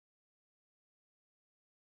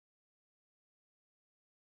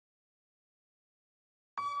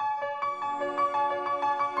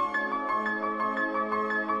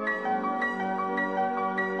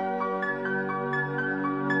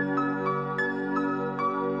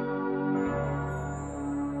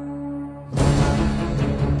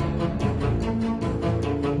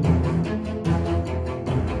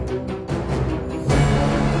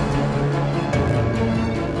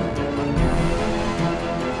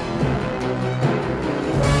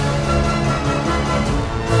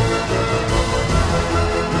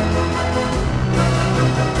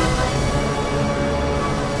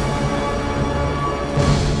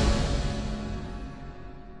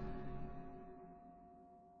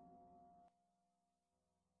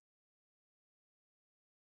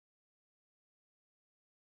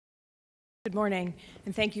Good morning,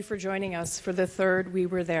 and thank you for joining us for the third We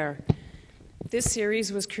Were There. This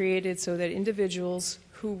series was created so that individuals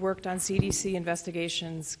who worked on CDC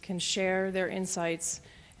investigations can share their insights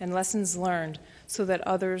and lessons learned so that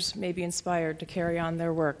others may be inspired to carry on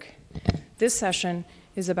their work. This session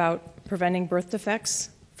is about preventing birth defects,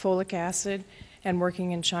 folic acid, and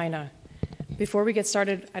working in China. Before we get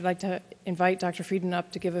started, I'd like to invite Dr. Frieden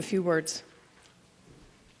up to give a few words.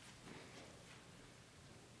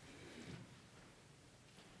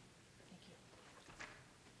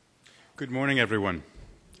 Good morning, everyone.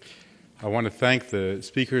 I want to thank the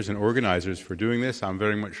speakers and organizers for doing this. I'm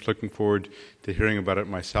very much looking forward to hearing about it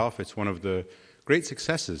myself. It's one of the great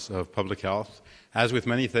successes of public health. As with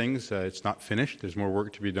many things, it's not finished. There's more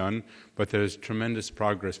work to be done, but there's tremendous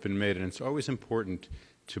progress been made, and it's always important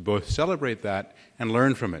to both celebrate that and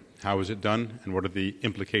learn from it. How was it done, and what are the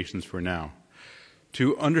implications for now?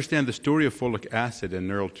 To understand the story of folic acid and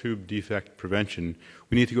neural tube defect prevention,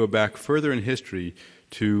 we need to go back further in history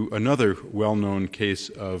to another well-known case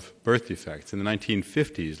of birth defects. In the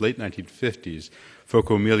 1950s, late 1950s,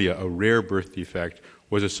 phocomelia, a rare birth defect,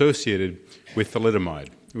 was associated with thalidomide,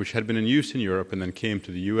 which had been in use in Europe and then came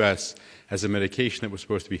to the U.S. as a medication that was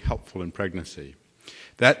supposed to be helpful in pregnancy.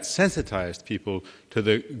 That sensitized people to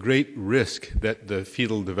the great risk that the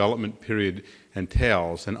fetal development period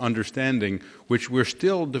entails, an understanding which we're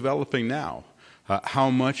still developing now. How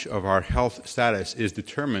much of our health status is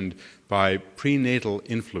determined by prenatal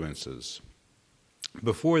influences.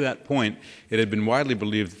 Before that point, it had been widely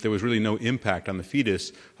believed that there was really no impact on the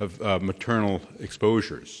fetus of maternal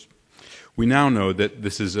exposures. We now know that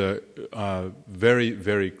this is a very,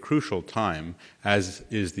 very crucial time, as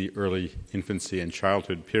is the early infancy and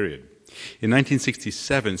childhood period. In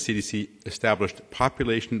 1967, CDC established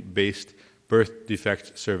population-based birth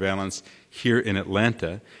defect surveillance here in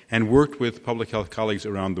Atlanta and worked with public health colleagues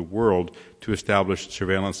around the world to establish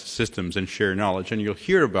surveillance systems and share knowledge. And you'll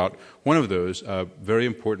hear about one of those, a very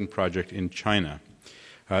important project in China.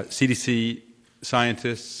 CDC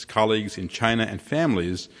scientists, colleagues in China, and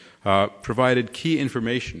families provided key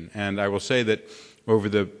information. And I will say that over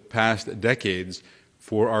the past decades,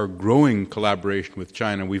 for our growing collaboration with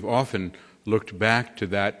China, we've often looked back to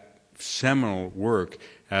that seminal work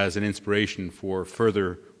as an inspiration for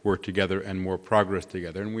further work together and more progress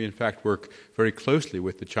together. And we, in fact, work very closely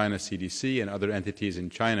with the China CDC and other entities in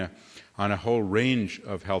China on a whole range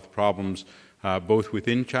of health problems, both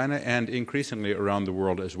within China and increasingly around the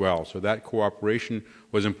world as well. So that cooperation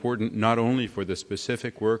was important not only for the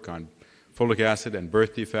specific work on folic acid and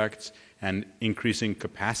birth defects and increasing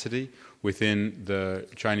capacity within the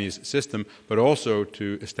Chinese system, but also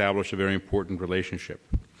to establish a very important relationship.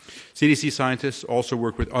 CDC scientists also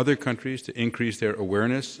work with other countries to increase their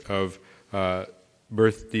awareness of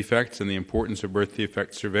birth defects and the importance of birth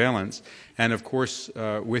defect surveillance. And of course,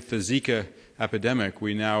 with the Zika epidemic,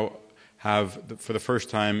 we now have, for the first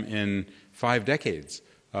time in 5 decades,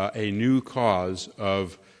 a new cause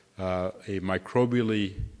of a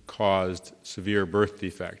microbially caused severe birth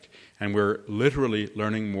defect. And we're literally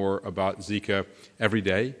learning more about Zika every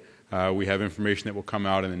day. We have information that will come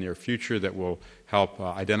out in the near future that will help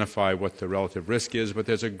identify what the relative risk is, but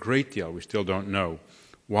there's a great deal we still don't know.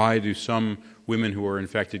 Why do some women who are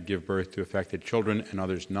infected give birth to affected children and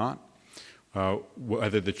others not?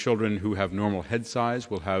 Whether the children who have normal head size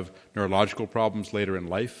will have neurological problems later in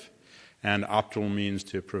life, and optimal means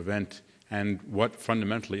to prevent, and what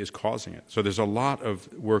fundamentally is causing it. So there's a lot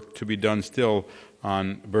of work to be done still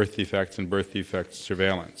on birth defects and birth defect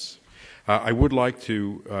surveillance. I would like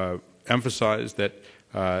to emphasize that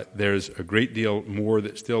there's a great deal more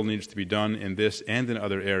that still needs to be done in this and in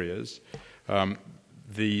other areas.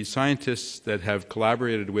 The scientists that have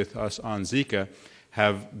collaborated with us on Zika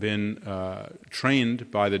have been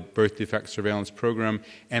trained by the birth defect surveillance program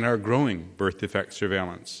and are growing birth defect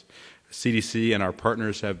surveillance. CDC and our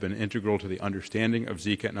partners have been integral to the understanding of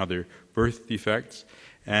Zika and other birth defects.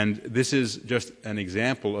 And this is just an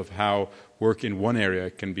example of how work in one area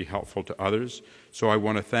can be helpful to others. So I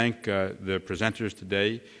want to thank the presenters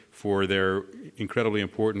today for their incredibly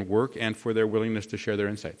important work and for their willingness to share their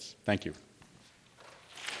insights. Thank you.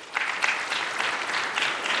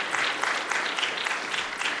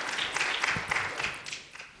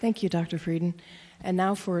 Thank you, Dr. Frieden. And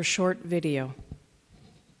now for a short video.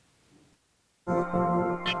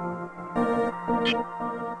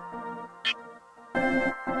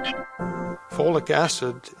 Folic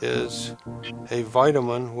acid is a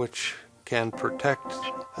vitamin which can protect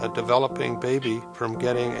a developing baby from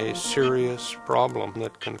getting a serious problem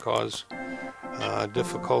that can cause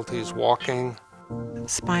difficulties walking.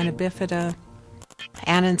 Spina bifida,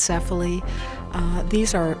 anencephaly,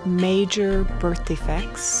 These are major birth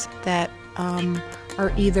defects that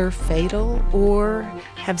are either fatal or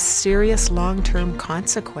have serious long-term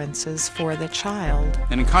consequences for the child.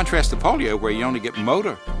 And in contrast to polio, where you only get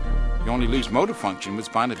motor, you only lose motor function, with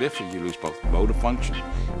spina bifida you lose both motor function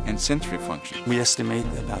and sensory function. We estimate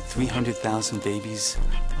that about 300,000 babies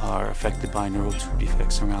are affected by neural tube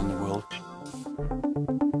defects around the world.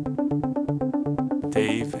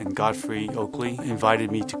 Dave and Godfrey Oakley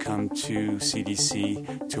invited me to come to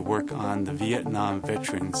CDC to work on the Vietnam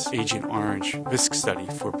veterans Agent Orange risk study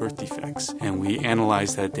for birth defects. And we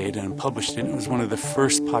analyzed that data and published it. It was one of the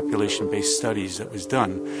first population-based studies that was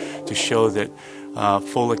done to show that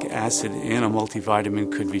folic acid in a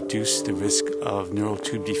multivitamin could reduce the risk of neural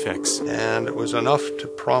tube defects. And it was enough to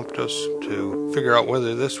prompt us to figure out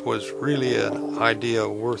whether this was really an idea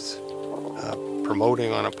worth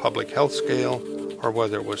promoting on a public health scale, or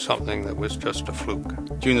whether it was something that was just a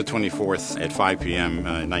fluke. June the 24th at 5 p.m.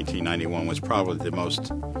 In 1991 was probably the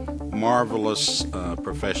most marvelous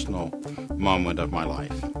professional moment of my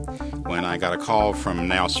life, when I got a call from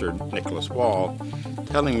now Sir Nicholas Wall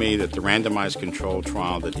telling me that the randomized control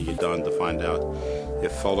trial that he had done to find out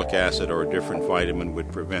if folic acid or a different vitamin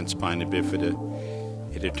would prevent spina bifida,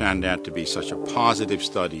 it had turned out to be such a positive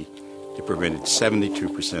study. It prevented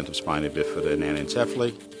 72% of spina bifida and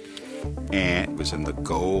anencephaly, and it was in the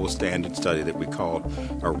gold standard study that we called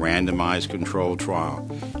a randomized control trial.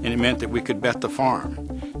 And it meant that we could bet the farm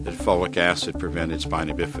that folic acid prevented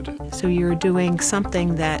spina bifida. So you're doing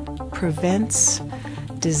something that prevents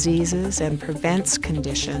diseases and prevents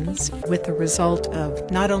conditions, with the result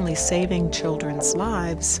of not only saving children's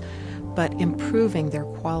lives, but improving their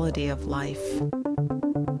quality of life.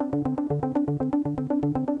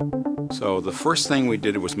 So the first thing we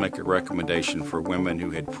did was make a recommendation for women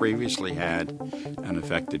who had previously had an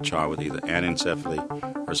affected child with either anencephaly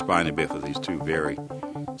or spina bifida, these two very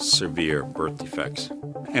severe birth defects.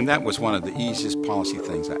 And that was one of the easiest policy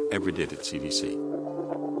things I ever did at CDC.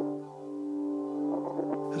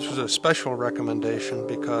 This was a special recommendation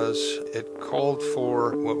because it called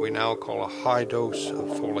for what we now call a high dose of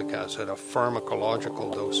folic acid, a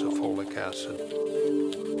pharmacological dose of folic acid.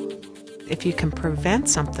 If you can prevent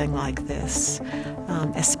something like this,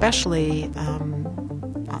 especially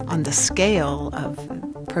on the scale of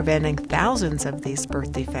preventing thousands of these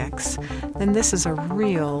birth defects, then this is a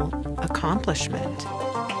real accomplishment.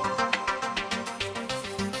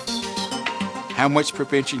 How much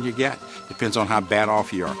prevention you get depends on how bad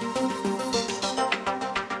off you are.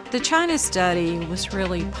 The China study was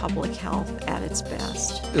really public health at its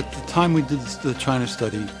best. At the time we did the China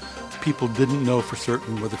study, people didn't know for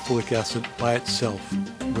certain whether folic acid by itself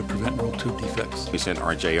would prevent neural tube defects. We sent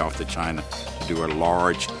RJ off to China to do a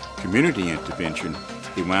large community intervention.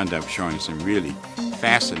 He wound up showing some really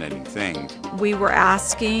fascinating things. We were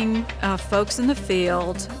asking folks in the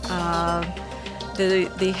field,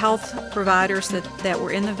 the health providers that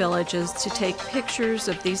were in the villages, to take pictures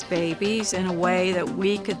of these babies in a way that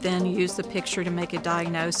we could then use the picture to make a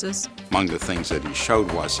diagnosis. Among the things that he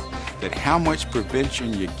showed was that how much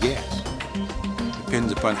prevention you get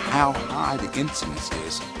depends upon how high the incidence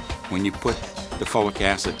is when you put the folic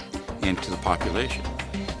acid into the population.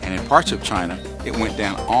 And in parts of China, it went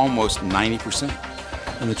down almost 90%.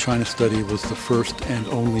 And the China study was the first and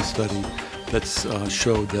only study that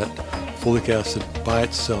showed that folic acid by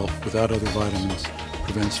itself, without other vitamins,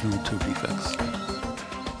 prevents neural tube defects.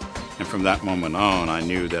 And from that moment on, I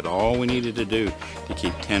knew that all we needed to do to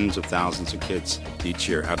keep tens of thousands of kids each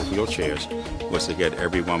year out of wheelchairs was to get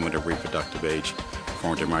every woman of reproductive age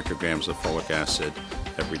 400 micrograms of folic acid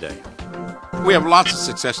every day. We have lots of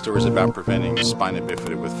success stories about preventing spina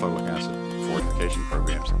bifida with folic acid fortification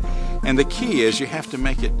programs. And the key is you have to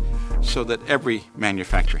make it so that every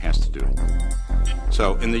manufacturer has to do it.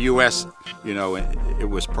 So in the U.S., it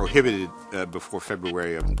was prohibited before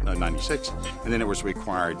February of '96, and then it was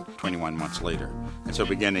required 21 months later. And so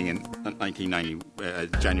beginning in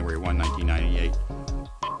January 1, 1998,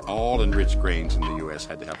 all enriched grains in the U.S.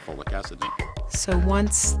 had to have folic acid in it. So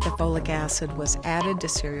once the folic acid was added to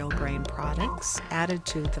cereal grain products, added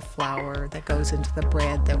to the flour that goes into the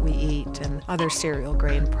bread that we eat and other cereal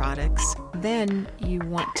grain products, then you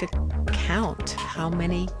want to count how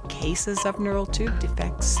many cases of neural tube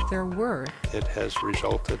defects there were. It has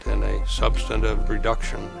resulted in a substantive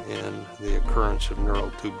reduction in the occurrence of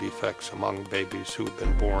neural tube defects among babies who have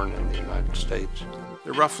been born in the United States.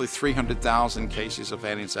 There are roughly 300,000 cases of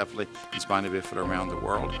anencephaly and spina bifida around the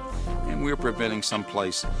world, and we're preventing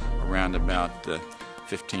someplace around about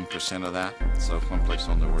 15% of that. So one place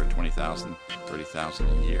on the order 20,000, 30,000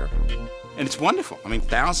 a year. And it's wonderful. I mean,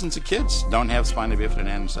 thousands of kids don't have spina bifida and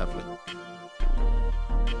anencephaly.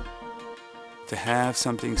 To have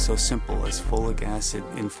something so simple as folic acid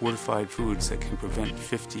in fortified foods that can prevent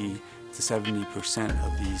 50 to 70%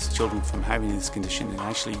 of these children from having this condition and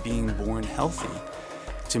actually being born healthy,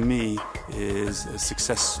 to me, is a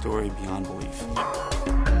success story beyond belief.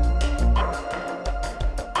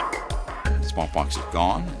 Smallpox is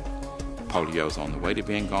gone. Polio is on the way to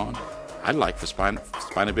being gone. I'd like for spina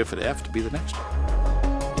bifida F to be the next one.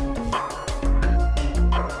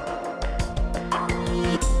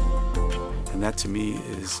 And that to me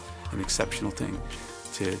is an exceptional thing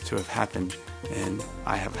to have happened, and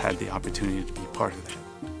I have had the opportunity to be part of that.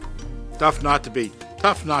 Tough not to be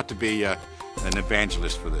an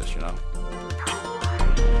evangelist for this, you know.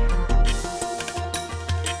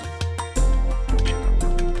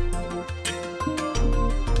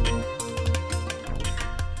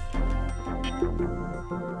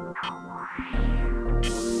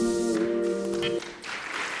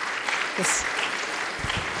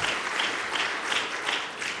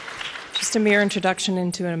 Just a mere introduction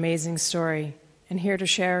into an amazing story. And here to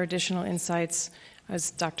share additional insights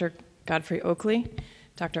is Dr. Godfrey Oakley,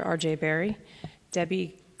 Dr. R.J. Berry,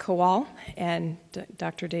 Debbie Kowal, and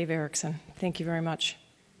Dr. Dave Erickson. Thank you very much.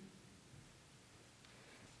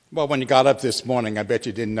 Well, when you got up this morning, I bet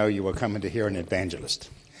you didn't know you were coming to hear an evangelist.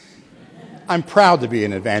 I'm proud to be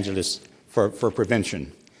an evangelist for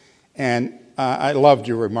prevention. And I loved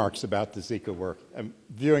your remarks about the Zika work.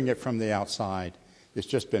 Viewing it from the outside, it's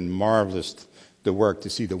just been marvelous, the work, to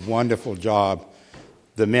see the wonderful job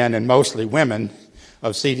the men, and mostly women,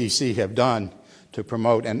 of CDC have done to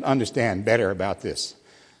promote and understand better about this.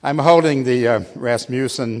 I'm holding the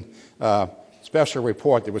Rasmussen special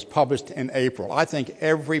report that was published in April. I think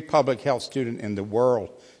every public health student in the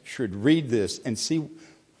world should read this and see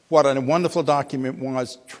what a wonderful document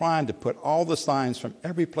was, trying to put all the signs from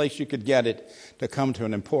every place you could get it to come to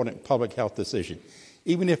an important public health decision.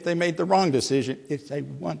 Even if they made the wrong decision, it's a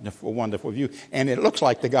wonderful, wonderful view, and it looks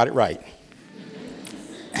like they got it right.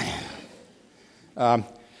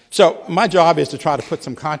 So my job is to try to put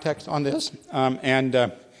some context on this, and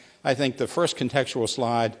I think the first contextual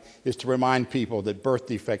slide is to remind people that birth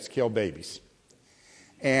defects kill babies.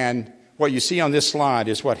 And what you see on this slide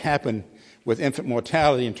is what happened with infant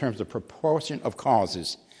mortality in terms of proportion of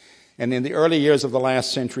causes. And in the early years of the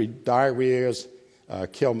last century, diarrheas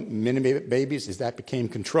killed many babies. As that became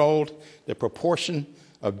controlled, the proportion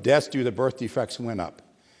of deaths due to birth defects went up.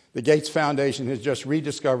 The Gates Foundation has just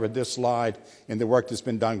rediscovered this slide in the work that's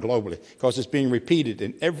been done globally, because it's being repeated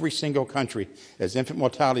in every single country. As infant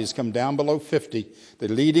mortality has come down below 50, the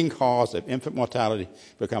leading cause of infant mortality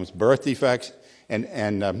becomes birth defects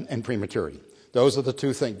and prematurity. Those are the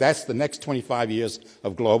two things. That's the next 25 years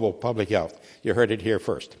of global public health. You heard it here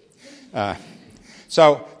first.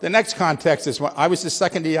 So the next context is I was the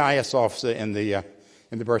second EIS officer in the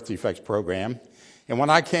birth defects program. And when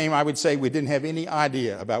I came, I would say we didn't have any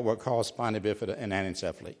idea about what caused spina bifida and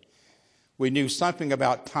anencephaly. We knew something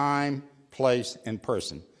about time, place, and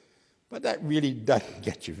person. But that really doesn't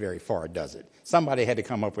get you very far, does it? Somebody had to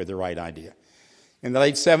come up with the right idea. In the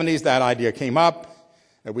late 70s, that idea came up.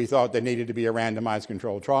 We thought there needed to be a randomized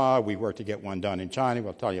controlled trial. We worked to get one done in China.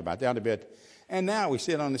 We'll tell you about that a bit. And now we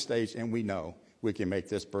sit on the stage and we know we can make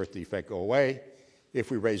this birth defect go away if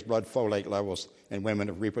we raise blood folate levels in women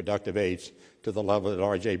of reproductive age to the level that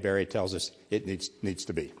R.J. Berry tells us it needs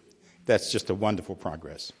to be. That's just a wonderful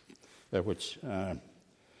progress.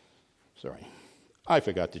 Sorry, I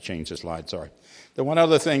forgot to change the slide, sorry. The one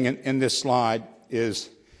other thing in this slide is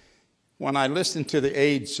when I listened to the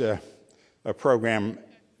AIDS program,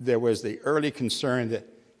 there was the early concern that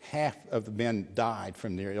half of the men died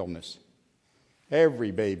from their illness.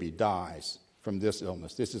 Every baby dies from this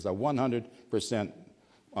illness. This is a 100%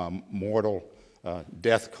 mortal,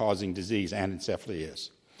 death-causing disease, anencephaly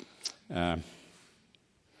is.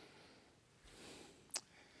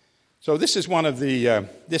 So this is one of the,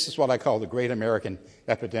 this is what I call the great American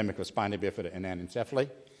epidemic of spina bifida and anencephaly.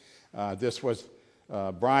 This was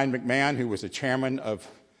Brian McMahon, who was the chairman of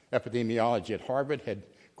epidemiology at Harvard, had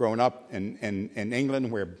grown up in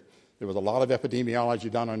England where there was a lot of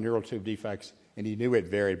epidemiology done on neural tube defects, and he knew it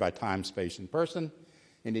varied by time, space, and person.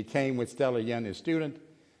 And he came with Stella Yen, his student,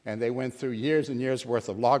 and they went through years and years' worth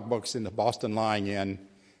of logbooks in the Boston Lying In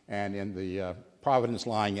and in the Providence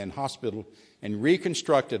Lying In Hospital and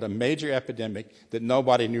reconstructed a major epidemic that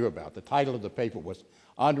nobody knew about. The title of the paper was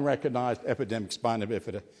Unrecognized Epidemic Spina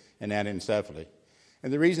Bifida and Anencephaly.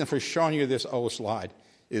 And the reason for showing you this old slide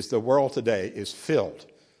is the world today is filled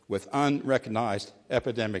with unrecognized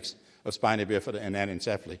epidemics of spina bifida and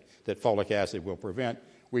anencephaly that folic acid will prevent.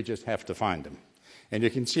 We just have to find them. And you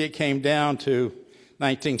can see it came down to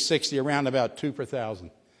 1960, around about 2 per thousand.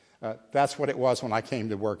 That's what it was when I came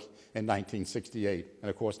to work in 1968. And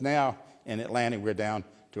of course now in Atlanta we're down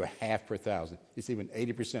to 1/2 per thousand. It's even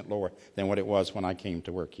 80% lower than what it was when I came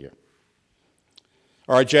to work here.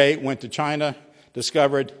 RJ went to China,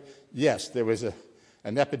 discovered, yes, there was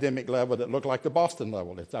an epidemic level that looked like the Boston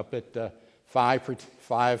level. It's up at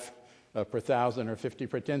 5 per thousand or 50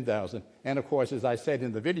 per 10,000. And of course, as I said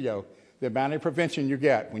in the video, the amount of prevention you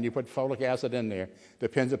get when you put folic acid in there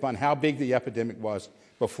depends upon how big the epidemic was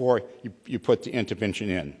before you put the intervention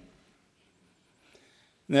in.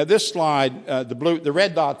 Now this slide, the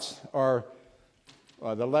red dots are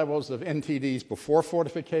the levels of NTDs before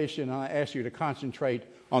fortification. And I ask you to concentrate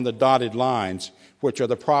on the dotted lines, which are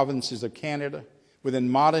the provinces of Canada. Within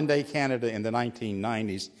modern-day Canada in the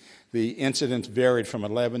 1990s, the incidence varied from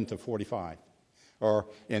 11 to 45. Or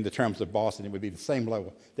in the terms of Boston, it would be the same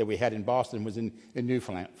level that we had in Boston was in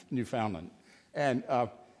Newfoundland. And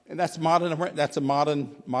that's modern. That's a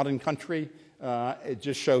modern country. It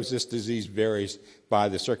just shows this disease varies by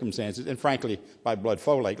the circumstances, and frankly, by blood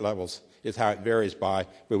folate levels is how it varies by,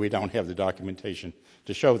 but we don't have the documentation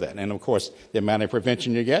to show that. And of course, the amount of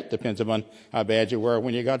prevention you get depends upon how bad you were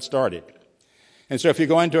when you got started. And so if you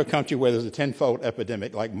go into a country where there's a 10-fold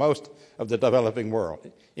epidemic, like most of the developing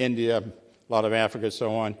world, India, a lot of Africa,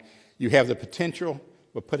 so on, you have the potential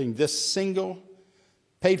of putting this single,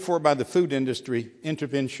 paid for by the food industry,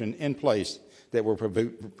 intervention in place that will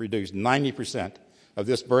reduce 90% of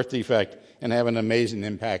this birth defect and have an amazing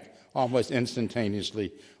impact almost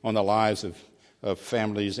instantaneously on the lives of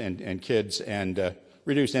families and kids and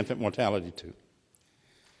reduce infant mortality too.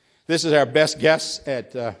 This is our best guess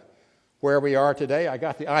at where we are today. I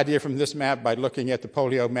got the idea from this map by looking at the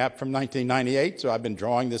polio map from 1998, so I've been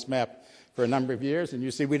drawing this map for a number of years, and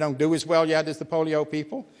you see we don't do as well yet as the polio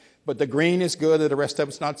people, but the green is good and the rest of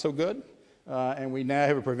it's not so good, and we now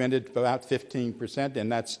have prevented about 15%, and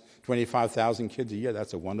that's 25,000 kids a year.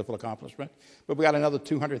 That's a wonderful accomplishment. But we got another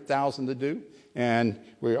 200,000 to do, and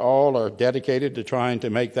we all are dedicated to trying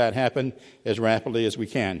to make that happen as rapidly as we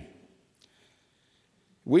can.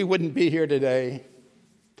 We wouldn't be here today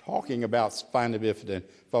talking about spina bifida and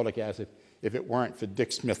folic acid if it weren't for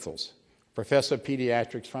Dick Smithles, professor of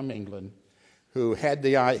pediatrics from England, who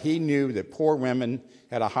he knew that poor women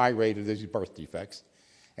had a high rate of these birth defects,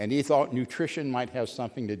 and he thought nutrition might have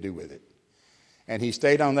something to do with it. And he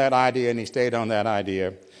stayed on that idea,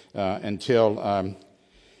 until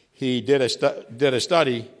he did a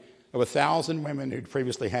study of 1,000 women who'd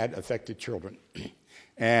previously had affected children.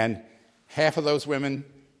 And half of those women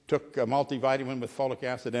took a multivitamin with folic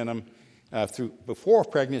acid in them before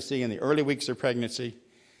pregnancy, in the early weeks of pregnancy,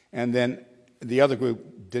 and then the other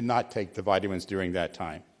group did not take the vitamins during that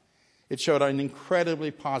time. It showed an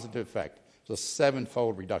incredibly positive effect. It was a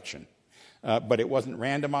 7-fold reduction. But it wasn't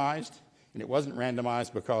randomized, and it wasn't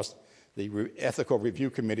randomized because the ethical review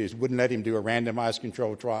committees wouldn't let him do a randomized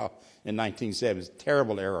controlled trial in 1970. It was a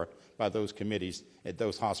terrible error by those committees at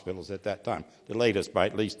those hospitals at that time, delayed us by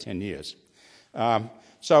at least 10 years. What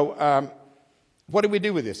did we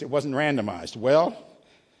do with this? It wasn't randomized. Well,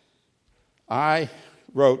 I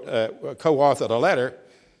co-authored a letter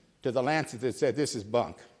to the Lancet that said this is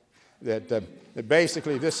bunk, that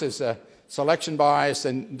basically this is selection bias,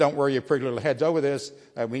 and don't worry your pretty little heads over this.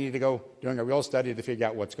 We need to go doing a real study to figure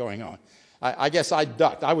out what's going on. I guess I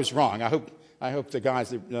ducked. I was wrong. I hope the guys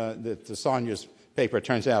that the Sonia's paper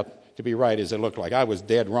turns out to be right as it looked like. I was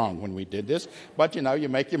dead wrong when we did this. But, you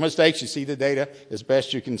make your mistakes. You see the data as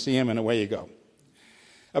best you can see them, and away you go.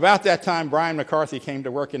 About that time, Brian McCarthy came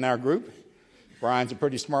to work in our group. Brian's a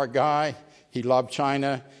pretty smart guy. He loved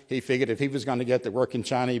China. He figured if he was going to get to work in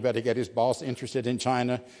China, he better get his boss interested in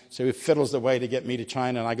China. So he fiddles the way to get me to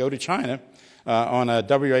China, and I go to China on a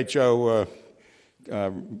WHO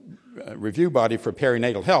review body for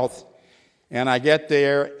perinatal health. And I get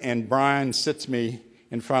there, and Brian sits me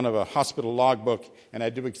in front of a hospital logbook, and I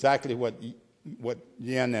do exactly what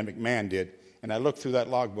Yen and McMahon did. And I looked through that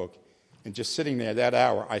logbook, and just sitting there that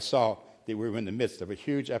hour, I saw that we were in the midst of a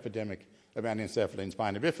huge epidemic of anencephaly and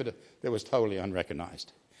spina bifida that was totally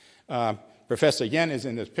unrecognized. Professor Yen is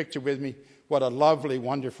in this picture with me. What a lovely,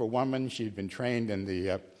 wonderful woman. She'd been trained in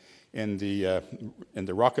the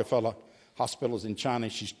Rockefeller hospitals in China.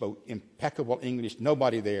 She spoke impeccable English.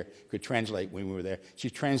 Nobody there could translate when we were there. She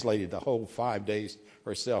translated the whole 5 days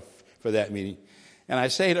herself for that meeting. And I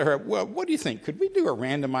say to her, well, what do you think? Could we do a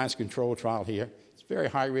randomized control trial here? It's very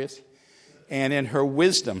high risk. And in her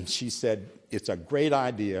wisdom, she said, it's a great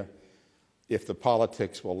idea if the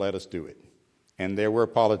politics will let us do it. And there were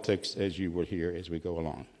politics, as you will hear as we go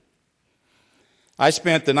along. I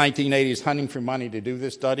spent the 1980s hunting for money to do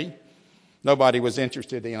this study. Nobody was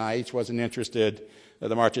interested. The NIH wasn't interested.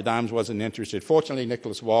 The March of Dimes wasn't interested. Fortunately,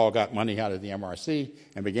 Nicholas Wall got money out of the MRC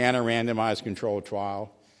and began a randomized controlled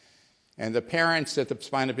trial. And the parents at the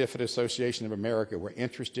Spina Bifida Association of America were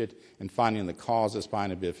interested in finding the cause of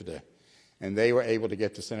spina bifida. And they were able to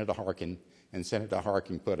get to Senator Harkin, and Senator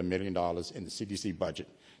Harkin put $1 million in the CDC budget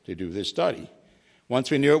to do this study. Once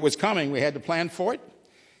we knew it was coming, we had to plan for it.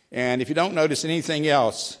 And if you don't notice anything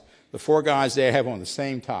else, the four guys there have on the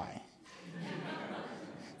same tie.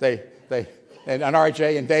 And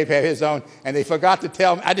RJ and Dave have his own, and they forgot to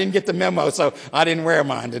tell me. I didn't get the memo, so I didn't wear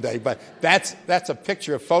mine today. But that's a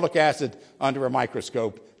picture of folic acid under a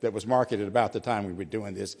microscope that was marketed about the time we were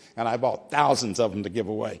doing this, and I bought thousands of them to give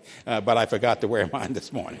away, but I forgot to wear mine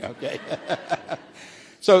this morning, okay?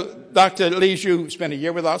 So Dr. Li Zhu spent a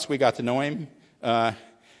year with us. We got to know him. And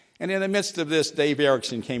in the midst of this, Dave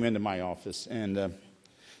Erickson came into my office. And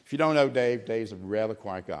if you don't know Dave, Dave's a rather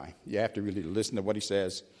quiet guy. You have to really listen to what he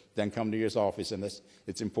says, then come to his office, and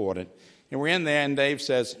it's important. And we're in there, and Dave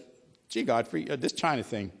says, gee, Godfrey, this China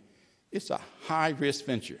thing, it's a high-risk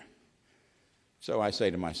venture. So I say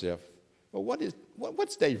to myself, well,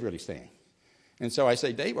 what's Dave really saying? And so I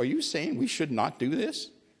say, Dave, are you saying we should not do this?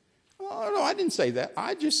 Oh, no, I didn't say that.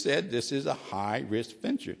 I just said this is a high-risk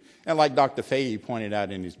venture. And like Dr. Fahey pointed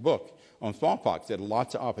out in his book on smallpox, there are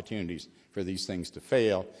lots of opportunities for these things to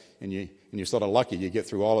fail, and you're sort of lucky you get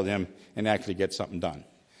through all of them and actually get something done.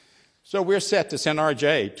 So we're set to send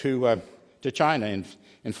RJ to China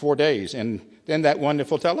in 4 days, and then that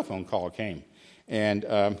wonderful telephone call came.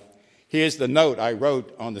 And here's the note I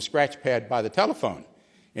wrote on the scratch pad by the telephone.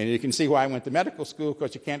 And you can see why I went to medical school,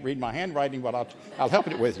 because you can't read my handwriting, but I'll help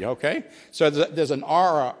it with you, okay? So there's an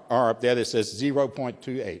R up there that says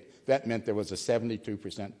 0.28. That meant there was a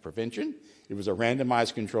 72% prevention. It was a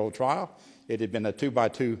randomized controlled trial. It had been a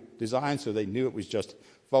 2x2 design, so they knew it was just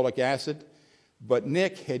folic acid. But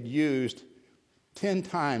Nick had used 10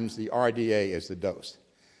 times the RDA as the dose.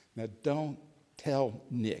 Now, don't tell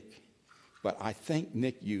Nick, but I think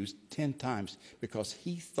Nick used 10 times because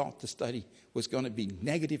he thought the study was going to be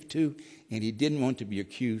 -2, and he didn't want to be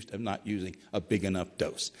accused of not using a big enough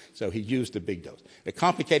dose. So he used a big dose. It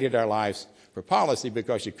complicated our lives for policy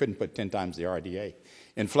because you couldn't put 10 times the RDA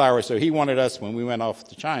in flour. So he wanted us, when we went off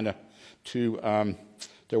to China, to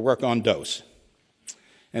work on dose.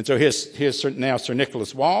 And so here's now Sir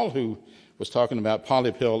Nicholas Wall, who was talking about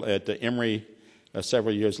polypill at the Emory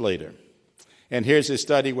several years later. And here's his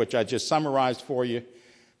study, which I just summarized for you.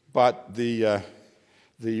 But the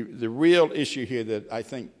real issue here that I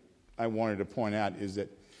think I wanted to point out is that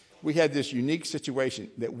we had this unique situation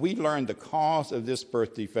that we learned the cause of this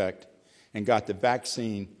birth defect and got the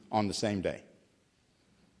vaccine on the same day.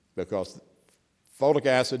 Because folic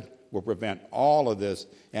acid will prevent all of this,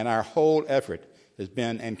 and our whole effort has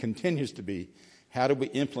been and continues to be, how do we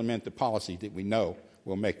implement the policy that we know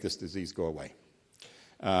will make this disease go away?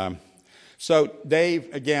 So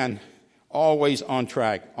Dave, again, always on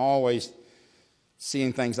track, always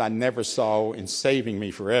seeing things I never saw and saving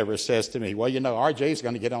me forever, says to me, well, you know, RJ's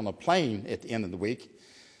going to get on a plane at the end of the week.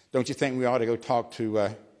 Don't you think we ought to go talk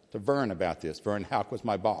to Vern about this? Vern Houck was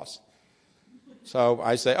my boss. So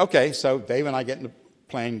I say, okay. So Dave and I get in the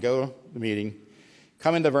plane, go to the meeting,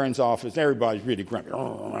 come into Vern's office, and everybody's really grumpy.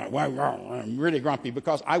 I'm really grumpy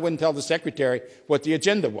because I wouldn't tell the secretary what the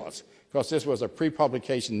agenda was, because this was a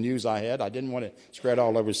pre-publication news I had. I didn't want it spread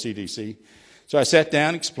all over CDC. So I sat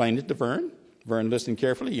down, explained it to Vern. Vern listened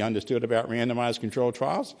carefully. He understood about randomized controlled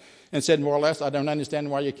trials and said, more or less, I don't understand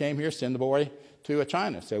why you came here. Send the boy to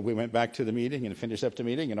China. So we went back to the meeting and finished up the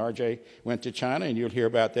meeting, and RJ went to China, and you'll hear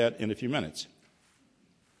about that in a few minutes.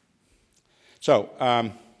 So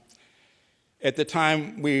at the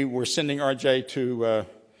time we were sending RJ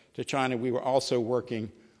to China, we were also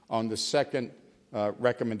working on the second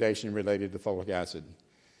recommendation related to folic acid.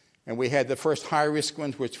 And we had the first high-risk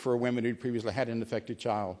ones, which for women who previously had an affected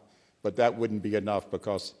child, but that wouldn't be enough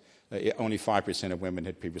because only 5% of women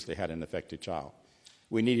had previously had an affected child.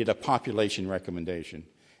 We needed a population recommendation.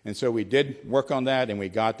 And so we did work on that, and we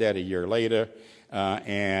got that a year later,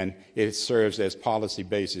 and it serves as policy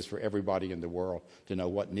basis for everybody in the world to know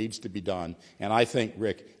what needs to be done. And I think,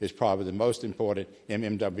 Rick, is probably the most important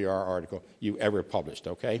MMWR article you ever published,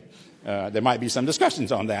 okay? There might be some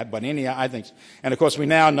discussions on that, but anyhow, I think, and of course we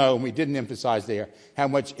now know, and we didn't emphasize there, how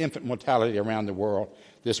much infant mortality around the world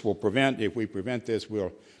this will prevent. If we prevent this,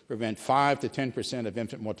 we'll prevent 5 to 10% of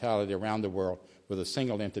infant mortality around the world with a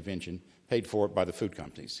single intervention paid for by the food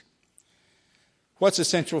companies. What's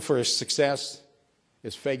essential for success,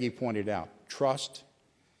 as Faggy pointed out, trust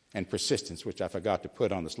and persistence, which I forgot to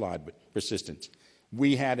put on the slide, but persistence.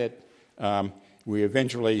 We had it, We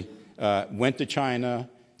eventually went to China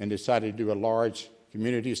and decided to do a large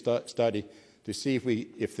community study to see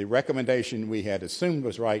if the recommendation we had assumed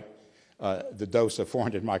was right, the dose of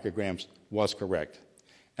 400 micrograms was correct.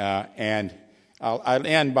 And I'll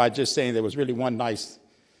end by just saying there was really one nice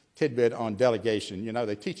tidbit on delegation. You know,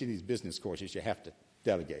 they teach in these business courses you have to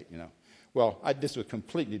delegate, you know. Well, this was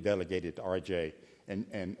completely delegated to RJ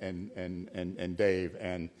and Dave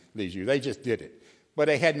and Lizu. They just did it. But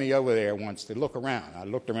they had me over there once to look around. I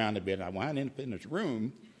looked around a bit, and I went in this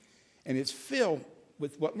room, and it's filled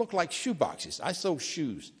with what looked like shoe boxes. I sold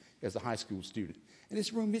shoes as a high school student. And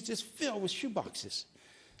this room is just filled with shoe boxes.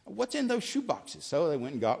 What's in those shoe boxes? So they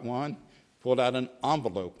went and got one, pulled out an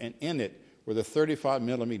envelope, and in it were the 35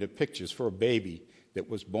 millimeter pictures for a baby that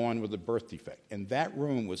was born with a birth defect. And that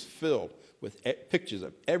room was filled with pictures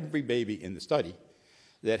of every baby in the study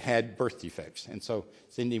that had birth defects. And so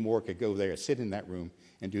Cindy Moore could go there, sit in that room,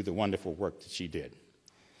 and do the wonderful work that she did.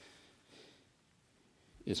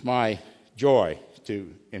 It's my joy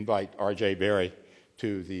to invite R.J. Berry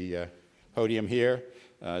to the podium here.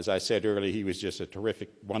 As I said earlier, he was just a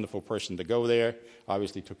terrific, wonderful person to go there.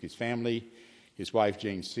 Obviously took his family, his wife,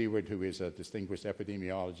 Jane Seward, who is a distinguished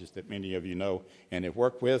epidemiologist that many of you know and have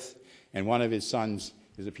worked with, and one of his sons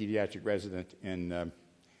is a pediatric resident in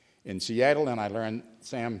Seattle, and I learned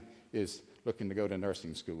Sam is looking to go to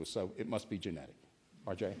nursing school, so it must be genetic.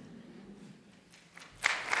 RJ?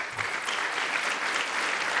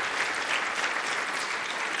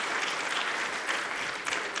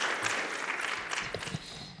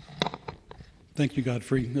 Thank you,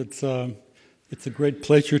 Godfrey. It's a great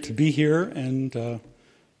pleasure to be here and to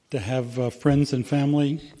have friends and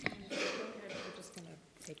family. We're just going to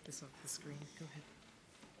take this off the screen. Go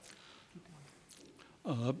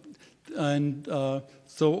ahead.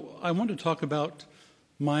 So I want to talk about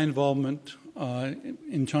my involvement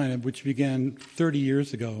in China, which began 30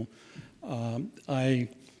 years ago. I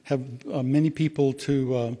have many people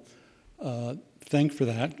to thank for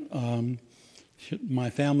that. My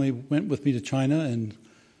family went with me to China, and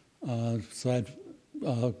so I had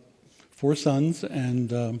 4 sons,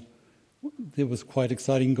 and it was quite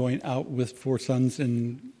exciting going out with 4 sons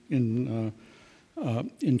in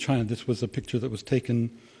China. This was a picture that was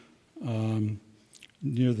taken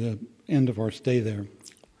near the end of our stay there.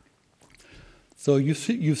 So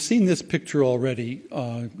you've seen this picture already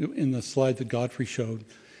in the slide that Godfrey showed,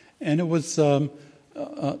 and it was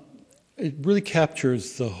it really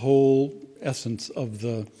captures the whole essence of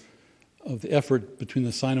the effort between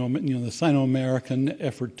the Sino-American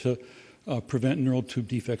effort to prevent neural tube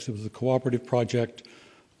defects. It was a cooperative project.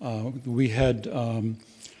 We had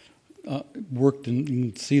worked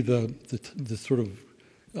and see the sort of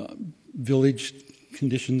village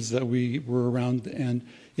conditions that we were around, and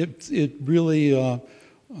it really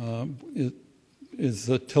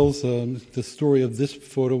tells the story of this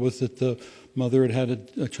photo was that the mother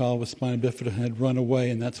had a child with spina bifida and had run away,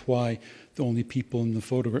 and that's why the only people in the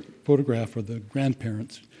photograph are the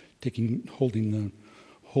grandparents holding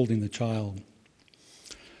the child.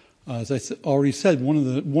 As I already said, one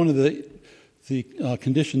of the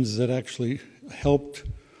conditions that actually helped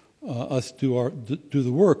us do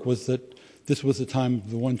the work was that this was the time of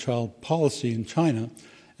the one-child policy in China,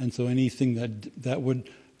 and so anything that would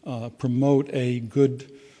promote a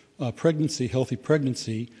good pregnancy, healthy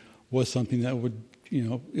pregnancy, was something that would,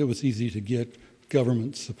 it was easy to get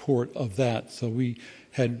government support of that. So we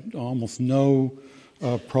had almost no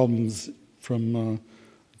problems from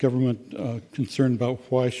government concern about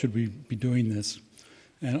why should we be doing this.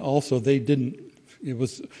 And also they didn't, it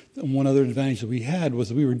was one other advantage that we had was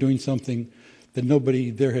that we were doing something that nobody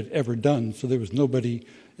there had ever done. So there was nobody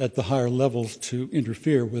at the higher levels to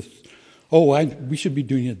interfere with, we should be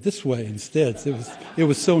doing it this way instead. So it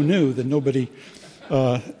was so new that nobody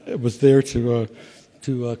was there to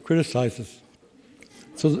criticize us.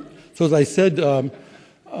 So as I said,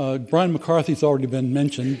 Brian McCarthy's already been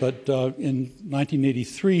mentioned, but in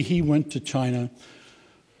 1983 he went to China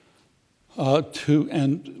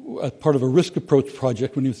as part of a risk approach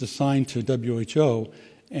project when he was assigned to WHO,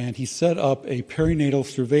 and he set up a perinatal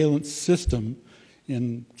surveillance system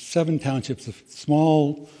in 7 townships, a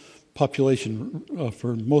small population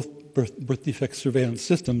for most birth defect surveillance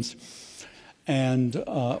systems, and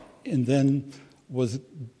then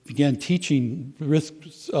began teaching the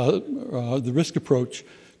risk approach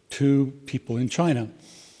to people in China.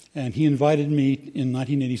 And he invited me in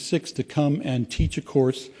 1986 to come and teach a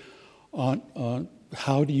course on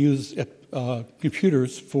how to use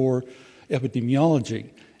computers for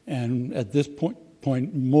epidemiology. And at this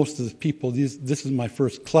point, most of the people, this is my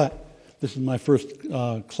first class. This is my first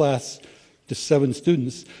class to 7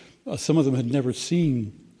 students. some of them had never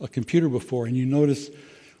seen a computer before. And you notice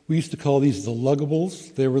we used to call these the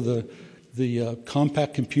luggables. They were the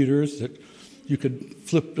compact computers that you could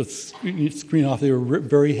flip the screen off. They were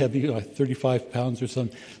very heavy, like 35 pounds or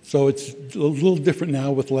something. So it's a little different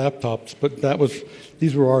now with laptops, but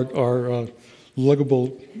these were our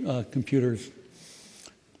luggable computers.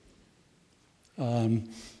 And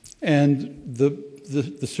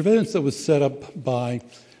the surveillance that was set up by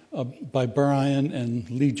Brian and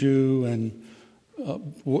Li Ju and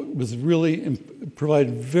was really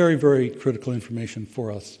provided very, very critical information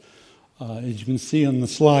for us. As you can see on the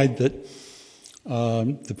slide, that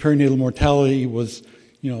the perinatal mortality was,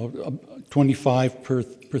 25 per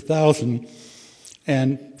 1,000,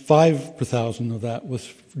 and 5 per 1,000 of that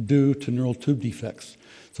was due to neural tube defects.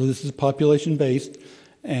 So this is population-based,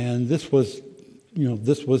 and this was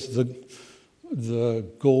the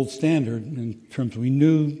gold standard in terms we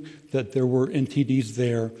knew that there were NTDs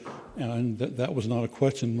there, and that was not a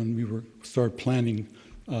question when we started planning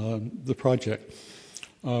the project.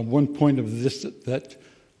 One point of this that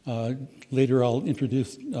later I'll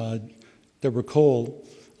introduce Deborah Cole.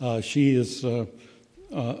 She is a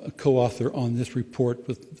co-author on this report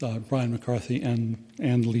with Brian McCarthy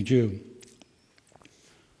and Li Ju.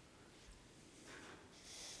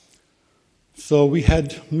 So we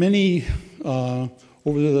had many, over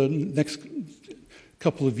the next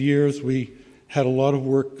couple of years, we had a lot of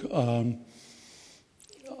work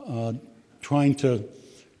trying to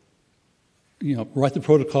write the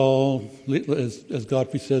protocol. As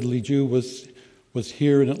Godfrey said, Li Ju was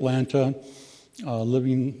here in Atlanta,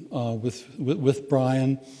 living with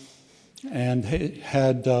Brian, and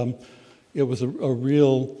had it was a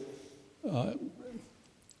real.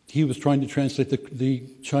 He was trying to translate the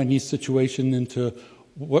Chinese situation into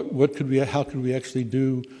how could we actually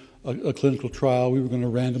do a clinical trial. We were going to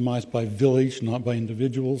randomize by village, not by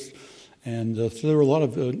individuals, and so there were a lot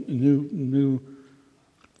of new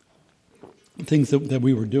things that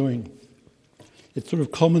we were doing. It sort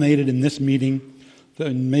of culminated in this meeting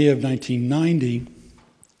in May of 1990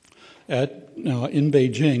 in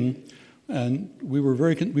Beijing, and we were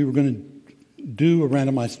going to do a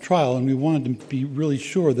randomized trial, and we wanted to be really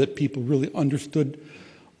sure that people really understood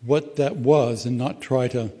what that was, and not try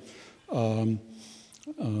to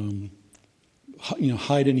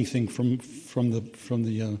hide anything from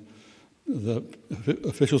the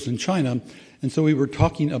officials in China. And so we were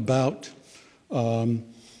talking about how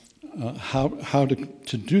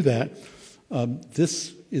to do that.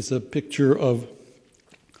 This is a picture of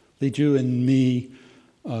Li Ju and me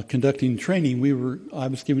conducting training. I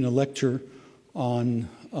was giving a lecture on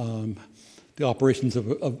the operations of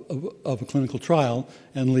a clinical trial,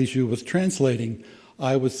 and Li Ju was translating.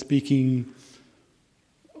 I was speaking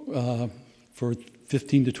for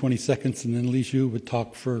 15 to 20 seconds, and then Li Ju would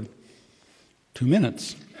talk for 2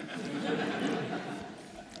 minutes.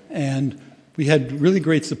 And we had really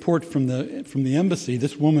great support from the embassy.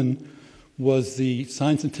 This woman was the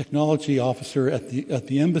science and technology officer at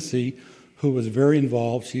the embassy, who was very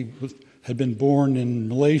involved. She had been born in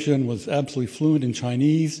Malaysia and was absolutely fluent in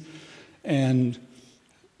Chinese. And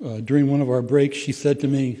during one of our breaks, she said to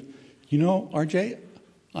me, RJ,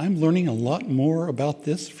 I'm learning a lot more about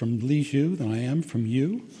this from Li Ju than I am from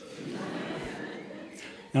you.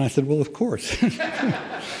 And I said, well, of course.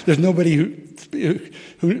 There's nobody who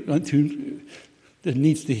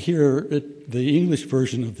needs to hear the English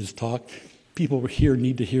version of this talk. People here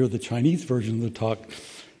need to hear the Chinese version of the talk.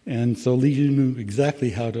 And so Li Ju knew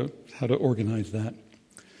exactly how to organize that.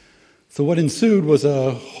 So what ensued was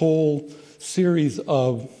a whole series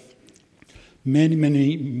of many,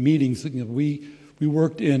 many meetings. We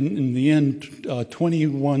worked in the end,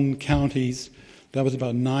 21 counties. That was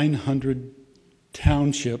about 900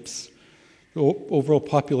 townships. The overall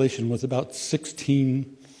population was about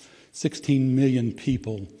 16 million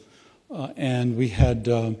people. And we had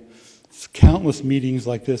countless meetings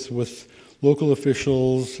like this with local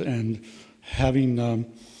officials, and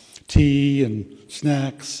having tea and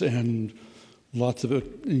snacks, and lots of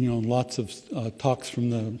talks from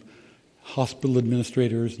the hospital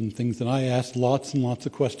administrators and things. And I asked lots and lots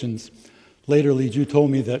of questions. Later, Li Ju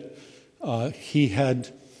told me that he had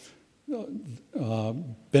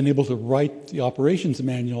been able to write the operations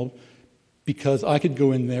manual because I could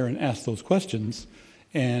go in there and ask those questions,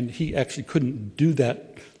 and he actually couldn't do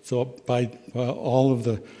that. So by all of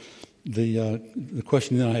the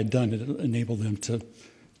questioning that I had done, it enabled them to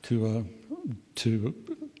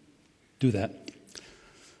do that.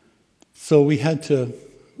 So we had to,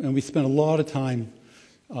 and we spent a lot of time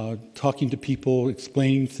talking to people,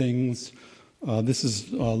 explaining things. This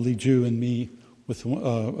is Li Ju and me with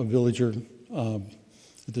a villager.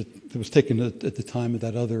 that was taken at the time of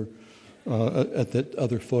that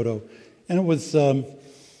other photo, and it was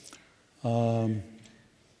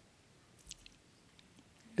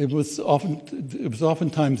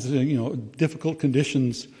oftentimes difficult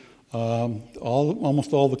conditions.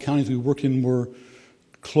 Almost all the counties we worked in were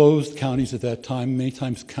closed counties at that time. Many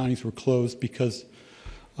times counties were closed because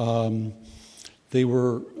they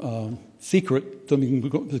were secret. Something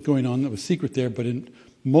was going on that was secret there, but in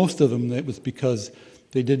most of them it was because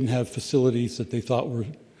they didn't have facilities that they thought were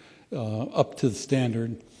up to the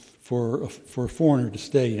standard for a foreigner to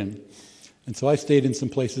stay in. And so I stayed in some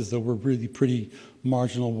places that were really pretty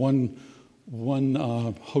marginal. One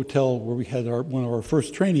hotel where we had one of our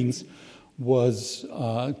first trainings was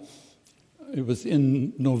it was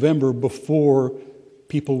in November before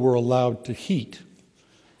people were allowed to heat.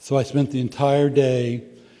 So I spent the entire day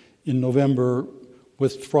in November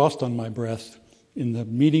with frost on my breast in the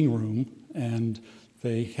meeting room, and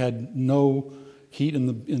they had no heat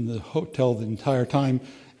in the hotel the entire time,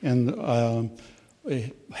 and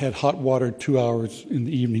I had hot water 2 hours in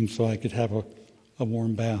the evening so I could have a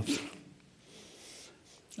warm bath.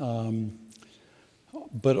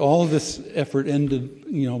 But all of this effort ended,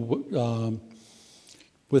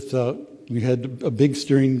 with we had a big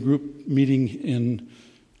steering group meeting in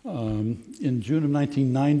June of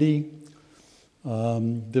 1990.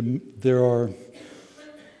 There are,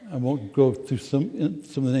 I won't go through some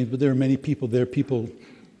of the names, but there are many people there. People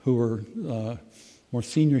who are more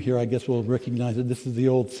senior here, I guess, will recognize it. This is the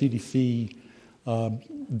old CDC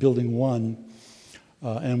Building 1,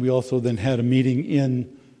 and we also then had a meeting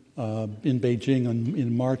in Beijing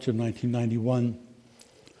in March of 1991.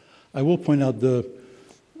 I will point out the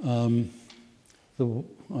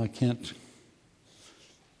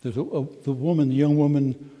young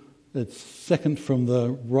woman that's second from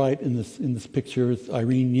the right in this picture is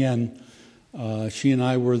Irene Yen. She and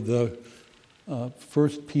I were the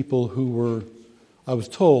first people who were, I was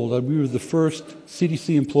told, we were the first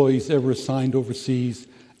CDC employees ever assigned overseas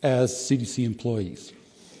as CDC employees.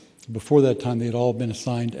 Before that time, they had all been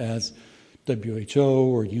assigned as WHO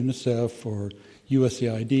or UNICEF or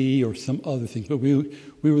USAID or some other things. But we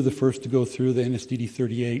were the first to go through the NSDD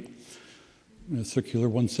 38, Circular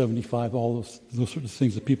 175, all those sorts of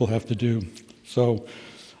things that people have to do. So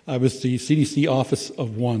I was the CDC Office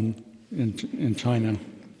of One in China.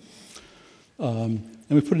 And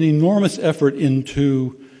we put an enormous effort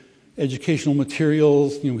into educational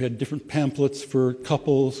materials. We had different pamphlets for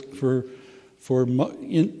couples, for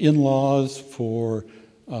in-laws, for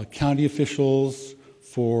county officials,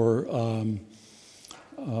 for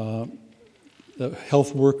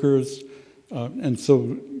health workers. And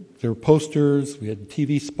so there were posters, we had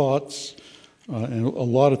TV spots, and a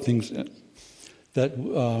lot of things that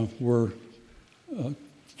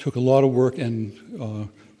took a lot of work and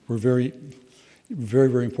were very, very,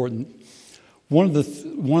 very important. One of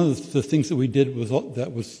the things that we did was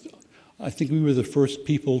I think we were the first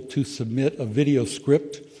people to submit a video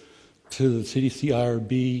script to the CDC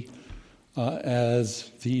IRB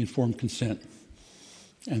as the informed consent.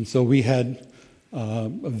 And so we had a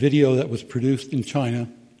video that was produced in China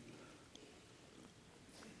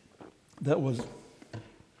that would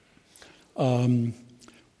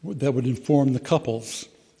inform the couples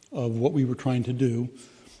of what we were trying to do.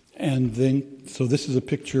 And then, so this is a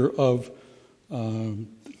picture of a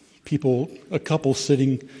couple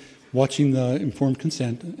sitting, watching the informed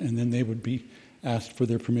consent, and then they would be asked for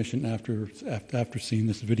their permission after seeing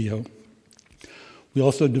this video. We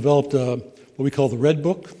also developed what we call the Red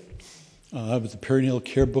Book. It was a perinatal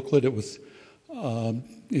care booklet. It was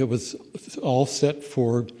all set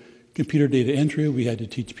for computer data entry. We had to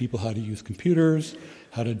teach people how to use computers,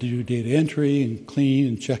 how to do data entry and clean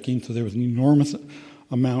and checking. So there was an enormous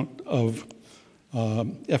amount of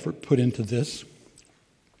effort put into this.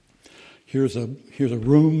 Here's a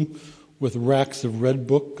room with racks of Red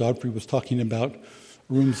Book. Godfrey was talking about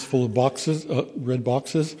rooms full of boxes, red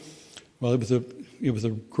boxes. Well, it was a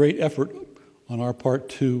great effort on our part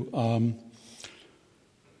to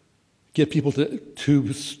get people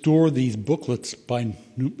to store these booklets by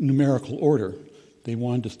numerical order. They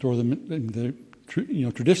wanted to store them.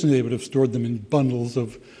 Traditionally they would have stored them in bundles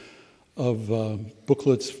of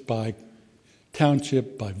booklets by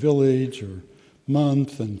township, by village, or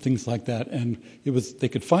month, and things like that. And they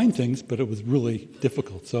could find things, but it was really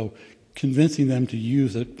difficult. So convincing them to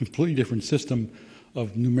use a completely different system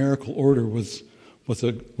of numerical order was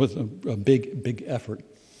a big effort.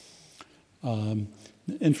 And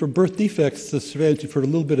for birth defects, the surveillance, you've heard a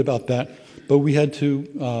little bit about that, but we had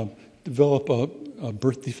to develop a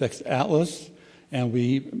birth defects atlas, and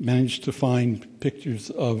we managed to find pictures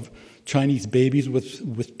of Chinese babies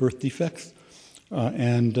with birth defects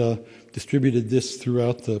and distributed this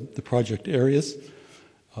throughout the project areas.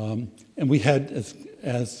 And we had,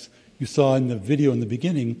 as you saw in the video in the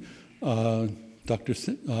beginning, Dr.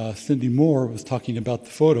 Cindy Moore was talking about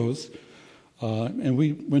the photos, and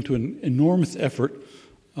we went to an enormous effort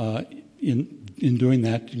in doing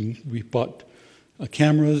that. We bought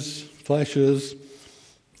cameras, flashes,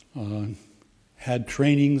 had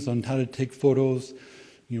trainings on how to take photos,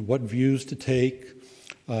 what views to take.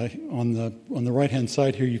 On the right-hand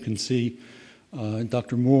side here, you can see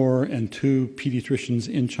Dr. Moore and 2 pediatricians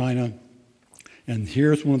in China. And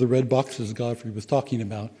here's one of the red boxes Godfrey was talking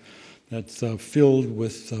about that's filled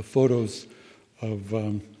with photos of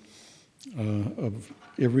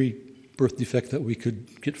every birth defect that we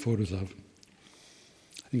could get photos of.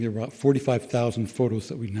 I think there are about 45,000 photos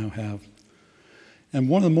that we now have. And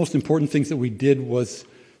one of the most important things that we did was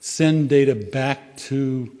send data back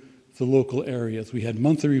to the local areas. We had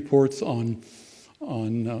monthly reports on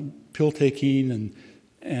pill taking,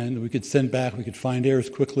 and we could send back. We could find errors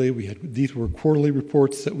quickly. These were quarterly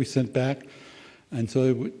reports that we sent back, and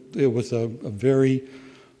so it was a very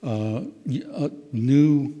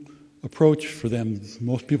new approach for them.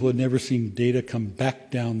 Most people had never seen data come back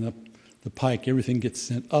down the pike. Everything gets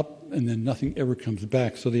sent up, and then nothing ever comes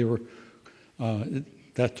back. So they were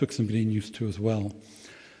that took some getting used to as well.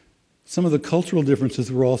 Some of the cultural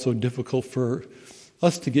differences were also difficult for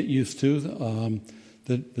us to get used to.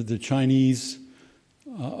 The Chinese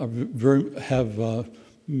have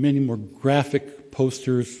many more graphic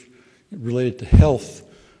posters related to health.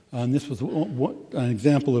 And this was an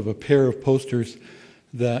example of a pair of posters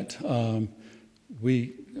that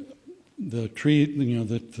the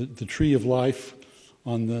tree of life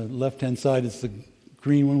on the left-hand side is the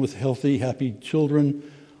green one with healthy, happy children.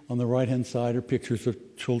 On the right-hand side are pictures of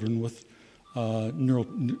children with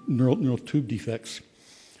neural tube defects.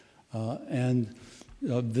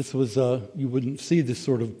 This was you wouldn't see this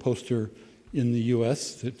sort of poster in the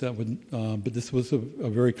U.S. But this was a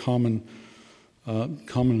very common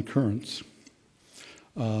occurrence.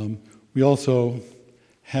 We also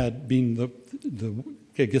had been the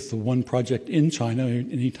one project in China.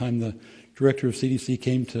 Anytime the director of CDC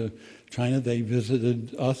came to China, they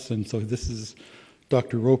visited us, and so this is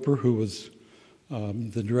Dr. Roper, who was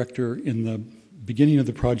the director in the beginning of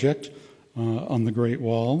the project on the Great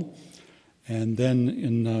Wall. And then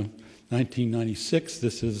in 1996,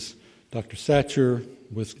 this is Dr. Satcher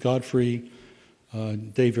with Godfrey,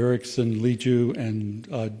 Dave Erickson, Li Ju, and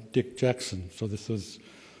Dick Jackson. So this was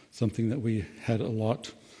something that we had a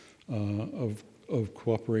lot of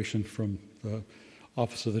cooperation from the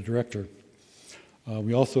Office of the Director.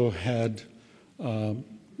 We also had the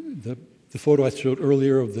photo I showed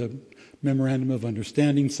earlier of the Memorandum of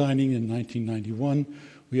Understanding signing in 1991.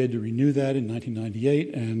 We had to renew that in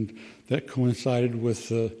 1998, and that coincided with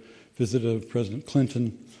the visit of President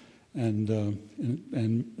Clinton and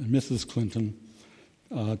Mrs. Clinton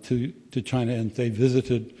to China, and they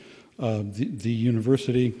visited the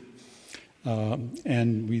university,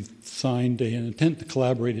 and we signed an intent to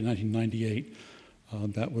collaborate in 1998.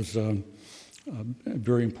 That was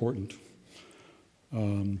very important.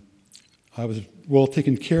 I was well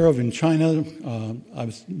taken care of in China. I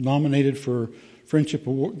was nominated for Friendship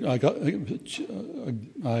Award.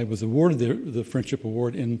 I was awarded the Friendship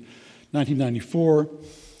Award in 1994,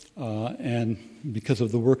 and because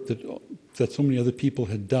of the work that so many other people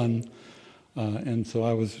had done, and so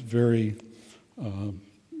I was very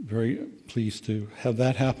pleased to have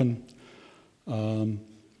that happen.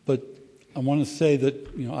 But I want to say that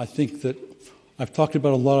I think that I've talked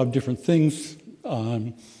about a lot of different things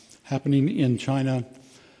happening in China,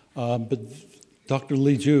 but Dr.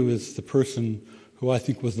 Li Ju is the person who I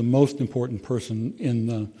think was the most important person in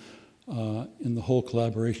the whole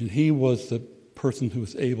collaboration. He was the person who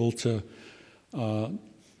was able to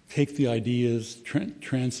take the ideas,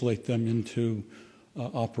 translate them into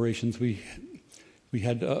operations. We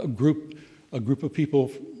had a group of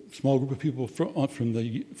people, small group of people from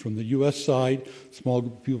the U.S. side, small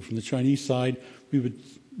group of people from the Chinese side. We would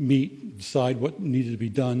meet, decide what needed to be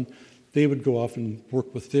done. They would go off and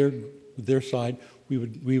work with their side. We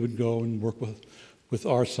would go and work with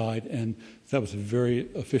our side, and that was a very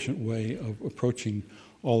efficient way of approaching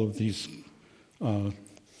all of these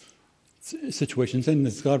situations. And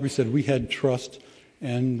as Godfrey said, we had trust,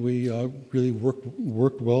 and we really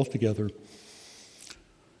worked well together.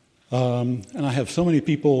 And I have so many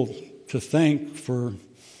people to thank for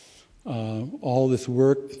all this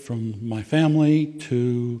work, from my family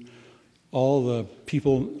to all the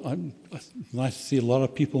people. It's nice to see a lot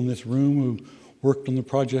of people in this room who worked on the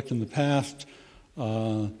project in the past.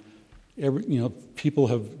 people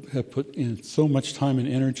have put in so much time and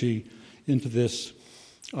energy into this.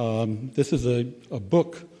 This is a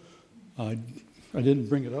book. I didn't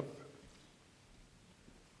bring it up.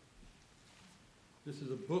 This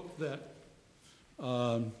is a book that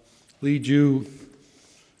Li Ju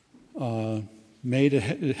made.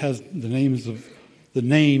 It has the names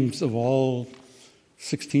of all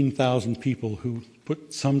 16,000 people who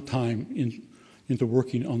put some time into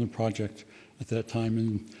working on the project at that time.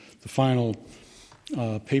 And the final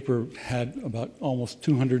paper had about almost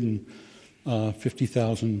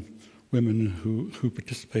 250,000 women who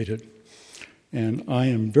participated. And I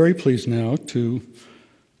am very pleased now to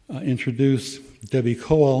introduce Debbie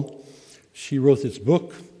Coal. She wrote this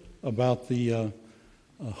book about the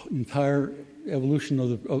entire evolution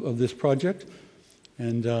of this project.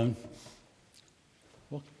 And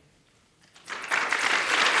welcome.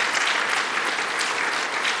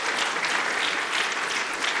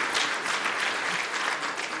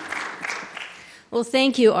 Well,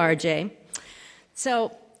 thank you, RJ.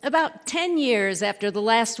 So, about 10 years after the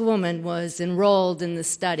last woman was enrolled in the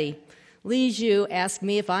study, Li Ju asked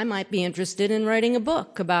me if I might be interested in writing a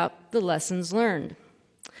book about the lessons learned.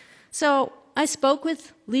 So, I spoke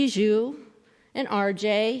with Li Ju and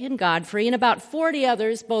RJ and Godfrey and about 40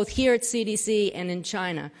 others, both here at CDC and in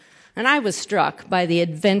China, and I was struck by the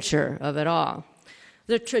adventure of it all.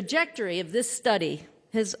 The trajectory of this study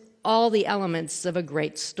has all the elements of a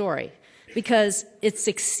great story, because it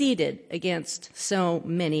succeeded against so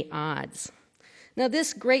many odds. Now,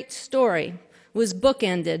 this great story was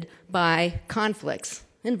bookended by conflicts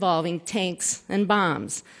involving tanks and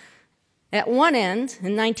bombs. At one end,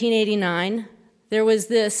 in 1989, there was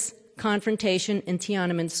this confrontation in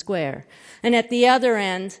Tiananmen Square. And at the other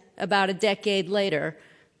end, about a decade later,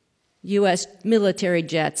 U.S. military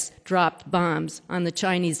jets dropped bombs on the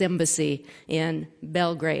Chinese embassy in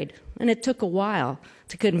Belgrade. And it took a while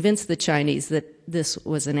to convince the Chinese that this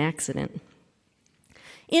was an accident.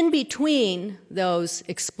 In between those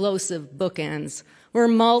explosive bookends were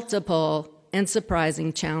multiple and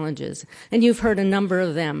surprising challenges, and you've heard a number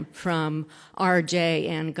of them from RJ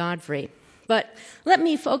and Godfrey. But let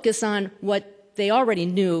me focus on what they already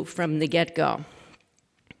knew from the get-go.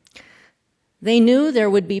 They knew there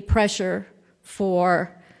would be pressure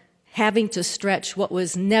for having to stretch what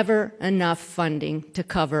was never enough funding to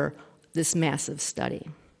cover this massive study,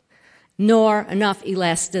 nor enough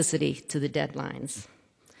elasticity to the deadlines.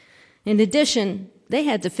 In addition, they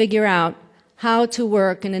had to figure out how to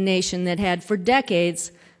work in a nation that had for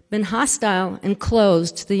decades been hostile and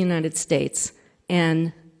closed to the United States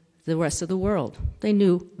and the rest of the world. They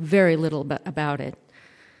knew very little about it.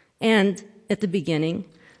 And at the beginning,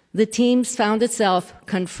 the team found itself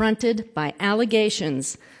confronted by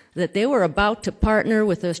allegations that they were about to partner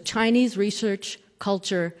with a Chinese research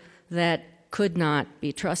culture that could not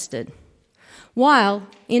be trusted. While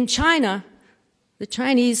in China, the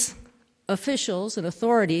Chinese officials and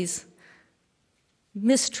authorities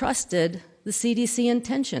mistrusted the CDC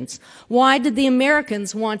intentions. Why did the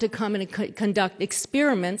Americans want to come and conduct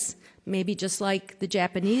experiments, maybe just like the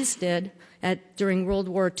Japanese did during World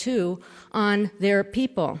War II, on their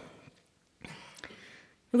people?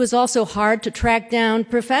 It was also hard to track down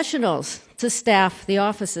professionals to staff the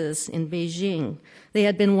offices in Beijing. They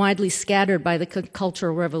had been widely scattered by the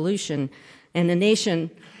Cultural Revolution, and a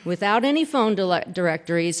nation without any phone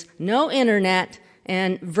directories, no internet,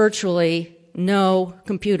 and virtually no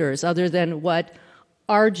computers other than what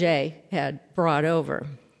RJ had brought over.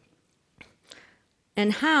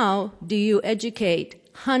 And how do you educate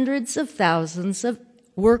hundreds of thousands of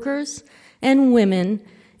workers and women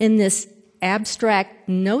in this abstract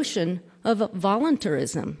notion of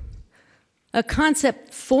voluntarism, a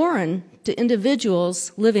concept foreign to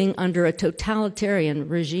individuals living under a totalitarian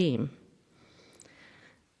regime?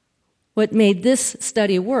 What made this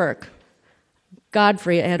study work,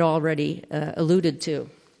 Godfrey had already alluded to: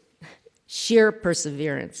 sheer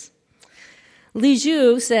perseverance. Li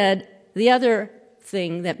Ju said the other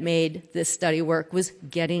thing that made this study work was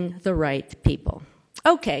getting the right people.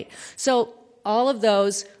 Okay, so all of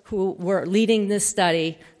those who were leading this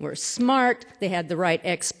study were smart, they had the right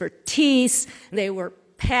expertise, they were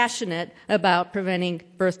passionate about preventing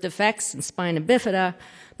birth defects and spina bifida,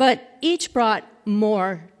 but each brought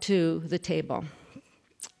more to the table.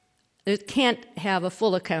 It can't have a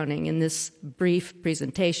full accounting in this brief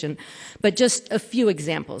presentation, but just a few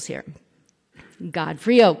examples here.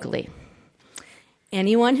 Godfrey Oakley.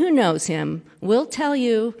 Anyone who knows him will tell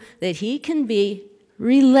you that he can be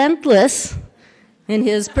relentless in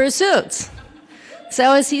his pursuits.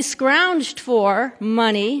 So as he scrounged for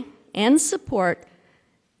money and support,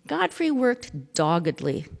 Godfrey worked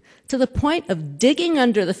doggedly to the point of digging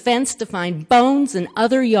under the fence to find bones in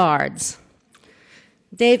other yards.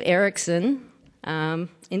 Dave Erickson,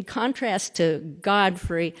 in contrast to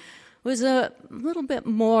Godfrey, was a little bit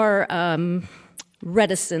more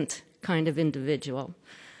reticent kind of individual.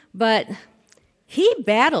 But he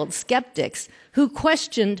battled skeptics who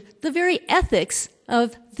questioned the very ethics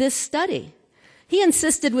of this study. He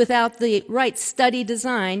insisted without the right study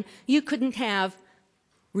design, you couldn't have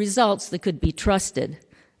results that could be trusted.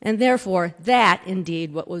 And therefore, that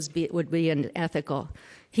indeed would be unethical.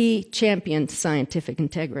 He championed scientific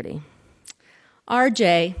integrity.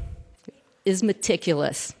 RJ is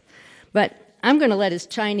meticulous, but I'm going to let his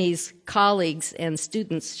Chinese colleagues and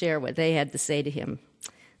students share what they had to say to him.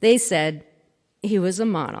 They said he was a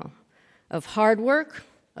model of hard work,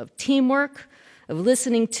 of teamwork, of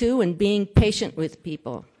listening to and being patient with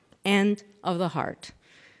people, and of the heart.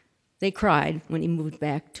 They cried when he moved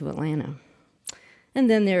back to Atlanta. And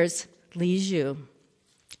then there's Li Zhu.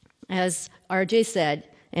 As RJ said,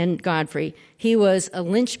 and Godfrey, he was a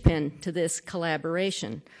linchpin to this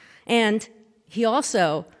collaboration. And he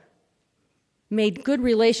also made good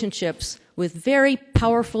relationships with very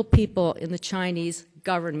powerful people in the Chinese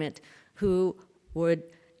government who would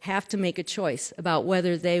have to make a choice about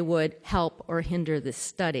whether they would help or hinder this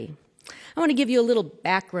study. I want to give you a little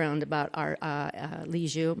background about our Li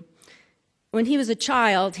Zhu. When he was a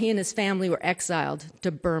child, he and his family were exiled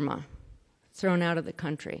to Burma, thrown out of the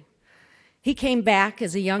country. He came back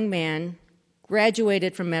as a young man,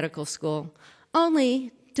 graduated from medical school,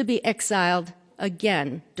 only to be exiled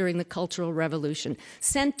again during the Cultural Revolution,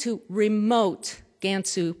 sent to remote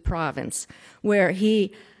Gansu province, where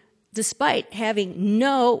he, despite having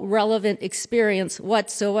no relevant experience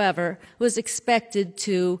whatsoever, was expected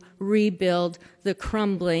to rebuild the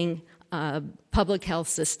crumbling public health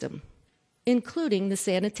system, including the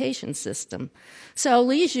sanitation system. So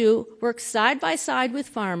Li Zhu worked side by side with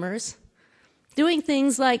farmers, doing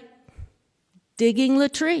things like digging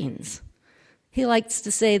latrines. He likes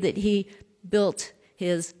to say that he built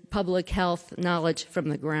his public health knowledge from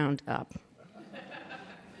the ground up.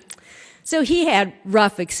 So he had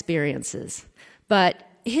rough experiences, but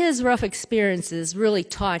his rough experiences really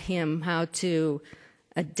taught him how to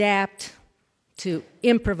adapt, to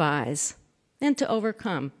improvise, and to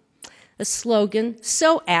overcome. A slogan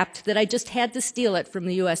so apt that I just had to steal it from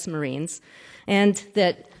the U.S. Marines, and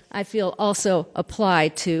that I feel also apply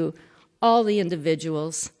to all the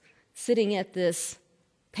individuals sitting at this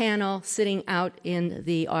panel, sitting out in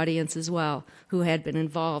the audience as well, who had been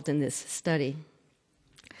involved in this study.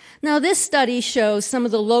 Now, this study shows some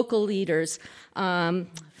of the local leaders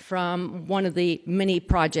from one of the many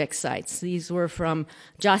project sites. These were from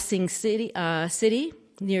Jiaxing City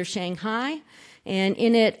near Shanghai, and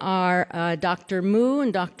in it are Dr. Mu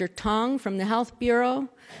and Dr. Tong from the Health Bureau,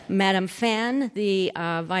 Madam Fan, the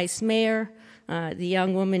vice mayor. The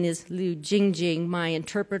young woman is Liu Jingjing, my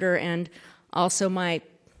interpreter, and also my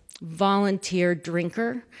volunteer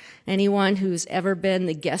drinker. Anyone who's ever been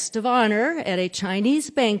the guest of honor at a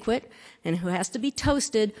Chinese banquet and who has to be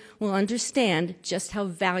toasted will understand just how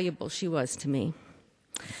valuable she was to me.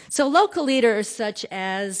 So local leaders such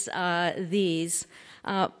as these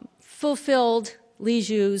fulfilled Li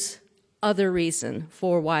Zhu's other reason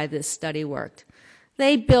for why this study worked.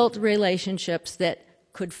 They built relationships that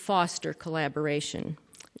could foster collaboration.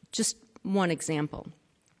 Just one example.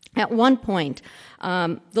 At one point,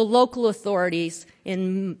 the local authorities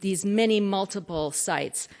in these many multiple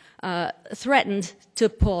sites threatened to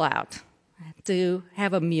pull out, to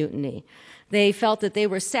have a mutiny. They felt that they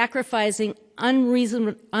were sacrificing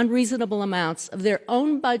unreasonable amounts of their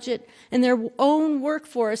own budget and their own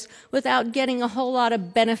workforce without getting a whole lot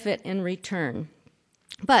of benefit in return.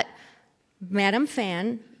 But Madame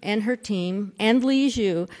Fan and her team and Li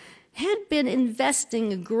Zhu had been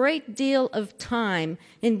investing a great deal of time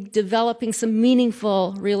in developing some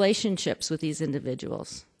meaningful relationships with these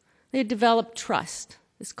individuals. They developed trust.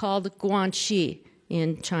 It's called guanxi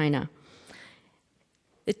in China.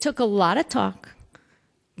 It took a lot of talk,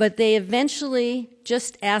 but they eventually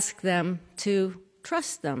just asked them to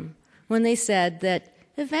trust them when they said that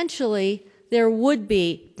eventually there would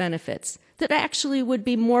be benefits that actually would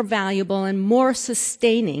be more valuable and more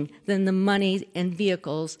sustaining than the money and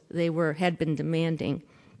vehicles they had been demanding.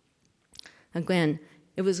 Again,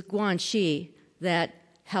 it was guanxi that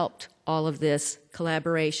helped all of this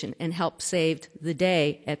collaboration and helped save the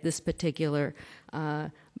day at this particular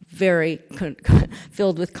very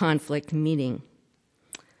filled with conflict meeting.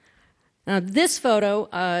 Now, this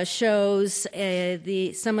photo shows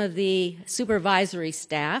some of the supervisory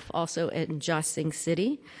staff, also in Jiaxing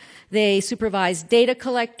City. They supervised data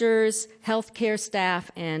collectors, healthcare staff,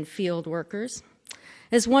 and field workers.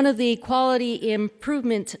 As one of the quality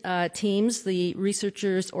improvement teams the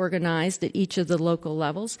researchers organized at each of the local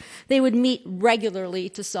levels, they would meet regularly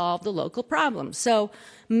to solve the local problems. So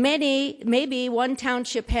maybe one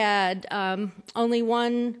township had only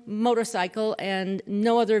one motorcycle and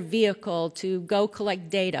no other vehicle to go collect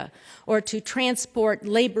data, or to transport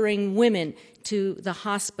laboring women to the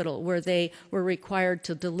hospital where they were required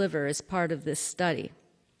to deliver as part of this study.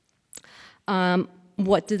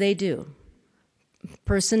 What do?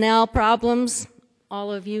 Personnel problems,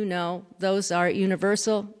 all of you know, those are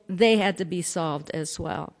universal. They had to be solved as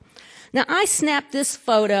well. Now, I snapped this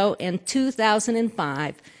photo in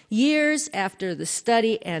 2005, years after the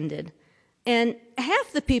study ended, and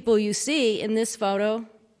half the people you see in this photo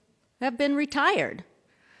have been retired.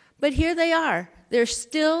 But here they are. They're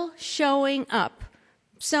still showing up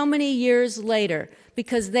so many years later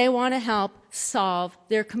because they want to help solve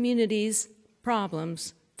their community's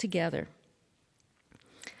problems together.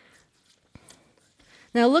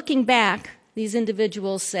 Now, looking back, these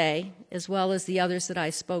individuals say, as well as the others that I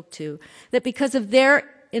spoke to, that because of their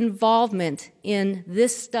involvement in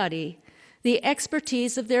this study, the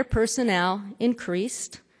expertise of their personnel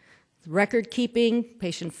increased, record keeping,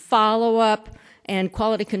 patient follow-up, and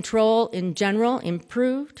quality control in general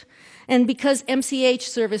improved, and because MCH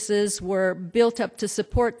services were built up to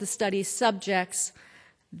support the study's subjects,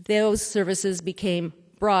 those services became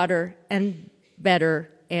broader and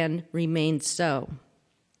better and remained so.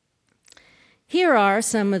 Here are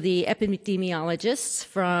some of the epidemiologists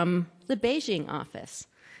from the Beijing office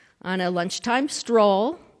on a lunchtime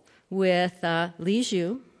stroll with Li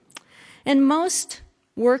Zhu, and most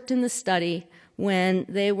worked in the study when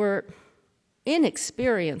they were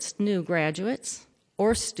inexperienced new graduates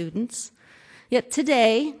or students, yet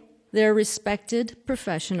today they're respected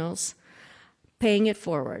professionals paying it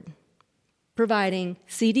forward, providing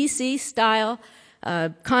CDC-style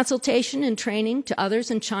consultation and training to others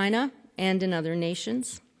in China and in other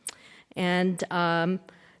nations. And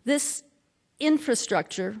this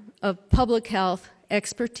infrastructure of public health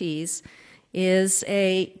expertise is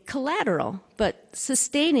a collateral but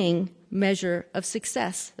sustaining measure of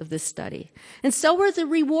success of this study. And so were the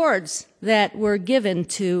rewards that were given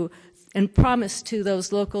to and promised to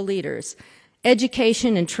those local leaders.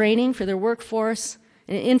 Education and training for their workforce,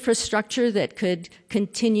 an infrastructure that could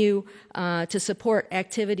continue to support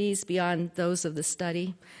activities beyond those of the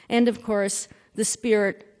study, and of course, the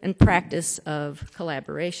spirit and practice of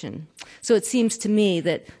collaboration. So it seems to me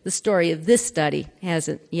that the story of this study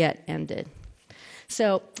hasn't yet ended.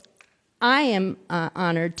 So I am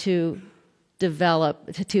honored to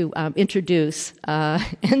introduce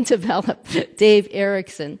and develop Dave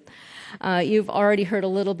Erickson. You've already heard a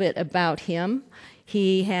little bit about him.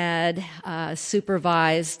 He had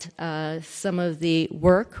supervised some of the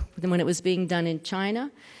work when it was being done in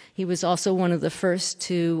China. He was also one of the first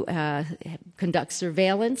to conduct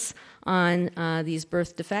surveillance on these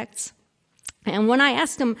birth defects. And when I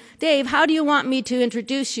asked him, Dave, how do you want me to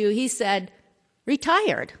introduce you? He said,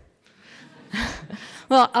 retired.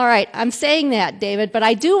 Well, all right, I'm saying that, David, but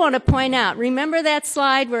I do want to point out, remember that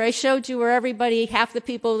slide where I showed you where everybody, half the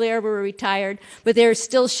people there were retired, but they're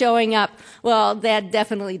still showing up? Well, that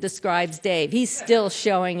definitely describes Dave. He's still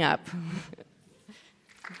showing up.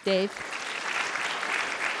 Dave?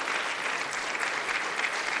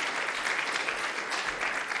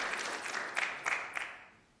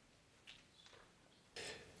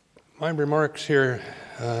 My remarks here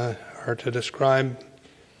are to describe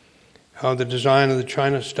how the design of the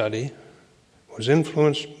China study was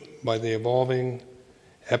influenced by the evolving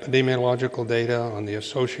epidemiological data on the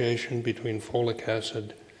association between folic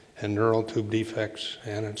acid and neural tube defects,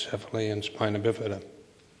 anencephaly, and spina bifida.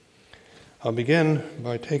 I'll begin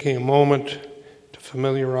by taking a moment to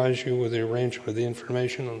familiarize you with the arrangement of the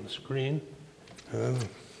information on the screen.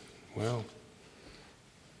 Well,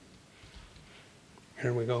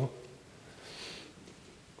 here we go.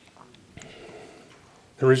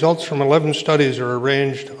 The results from 11 studies are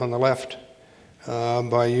arranged on the left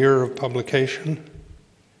by year of publication.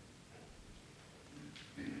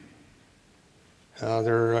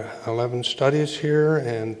 There are 11 studies here,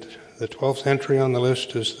 and the 12th entry on the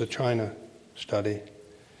list is the China study.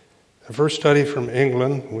 The first study from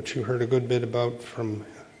England, which you heard a good bit about from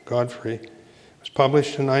Godfrey, was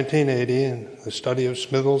published in 1980, and the study of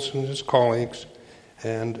Smithles and his colleagues,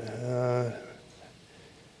 and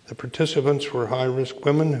the participants were high-risk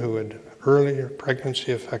women who had earlier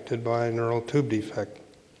pregnancy affected by a neural tube defect.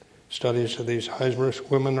 Studies of these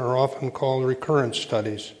high-risk women are often called recurrence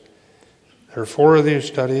studies. There are 4 of these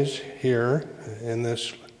studies here in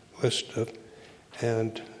this list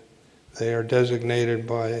and they are designated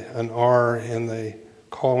by an R in the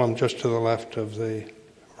column just to the left of the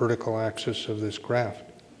vertical axis of this graph.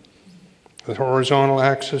 The horizontal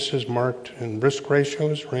axis is marked in risk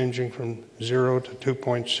ratios ranging from 0 to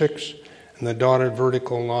 2.6, and the dotted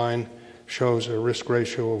vertical line shows a risk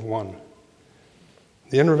ratio of 1.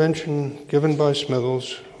 The intervention given by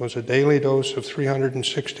Smithles was a daily dose of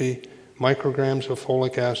 360 micrograms of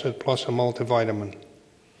folic acid plus a multivitamin.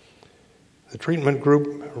 The treatment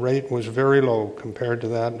group rate was very low compared to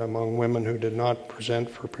that among women who did not present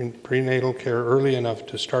for prenatal care early enough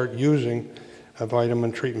to start using a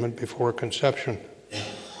vitamin treatment before conception.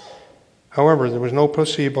 However, there was no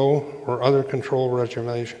placebo or other control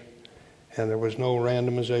regimen, and there was no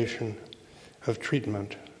randomization of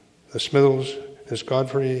treatment. The Smithles, as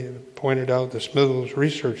Godfrey pointed out, the Smithles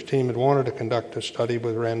research team had wanted to conduct a study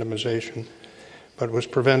with randomization, but was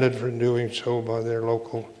prevented from doing so by their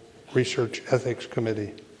local research ethics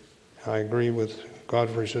committee. I agree with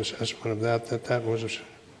Godfrey's assessment of that was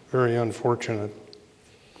very unfortunate.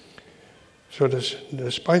 So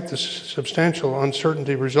despite the substantial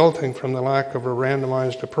uncertainty resulting from the lack of a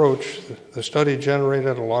randomized approach, the study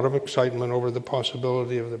generated a lot of excitement over the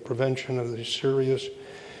possibility of the prevention of these serious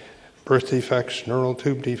birth defects, neural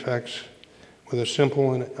tube defects, with a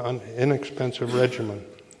simple and inexpensive regimen.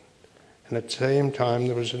 And at the same time,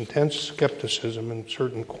 there was intense skepticism in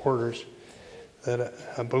certain quarters that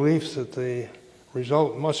a belief that the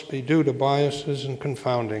result must be due to biases and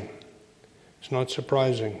confounding. It's not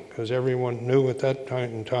surprising, because everyone knew at that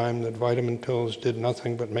time in time that vitamin pills did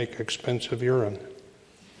nothing but make expensive urine.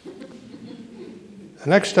 The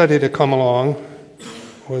next study to come along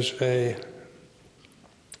was a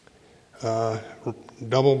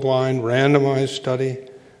double-blind, randomized study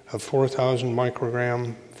of 4,000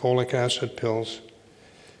 microgram folic acid pills.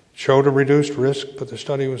 It showed a reduced risk, but the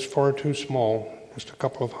study was far too small, just a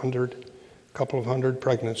couple of hundred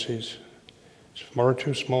pregnancies. It's far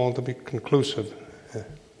too small to be conclusive.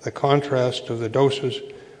 The contrast of the doses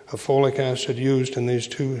of folic acid used in these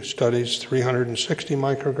two studies, 360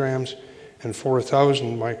 micrograms and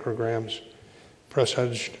 4,000 micrograms,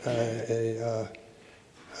 presaged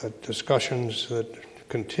discussions that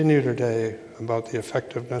continue today about the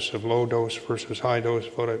effectiveness of low-dose versus high-dose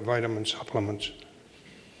vitamin supplements.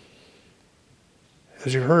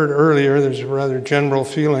 As you heard earlier, there's a rather general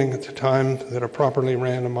feeling at the time that a properly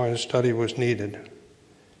randomized study was needed.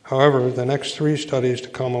 However, the next three studies to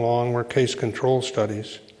come along were case control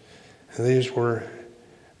studies, and these were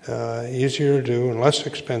easier to do and less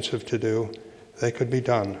expensive to do. They could be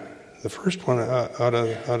done. The first one out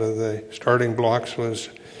of the starting blocks was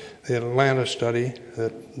the Atlanta study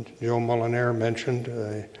that Joe Molinaire mentioned,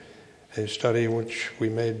 a study which we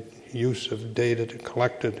made use of data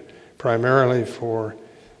collected primarily for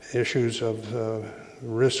issues of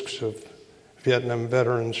risks of Vietnam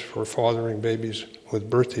veterans for fathering babies with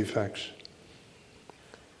birth defects.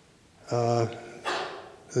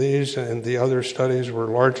 These and the other studies were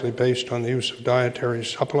largely based on the use of dietary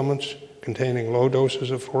supplements containing low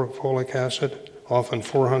doses of folic acid, often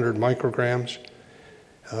 400 micrograms,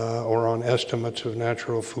 or on estimates of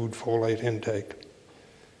natural food folate intake.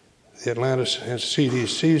 The Atlanta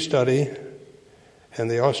CDC study and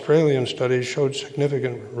the Australian studies showed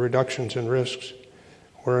significant reductions in risks,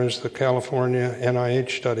 whereas the California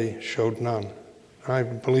NIH study showed none. I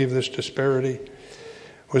believe this disparity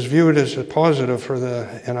was viewed as a positive for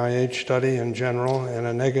the NIH study in general and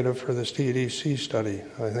a negative for the CDC study.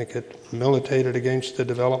 I think it militated against the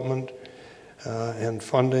development and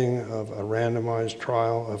funding of a randomized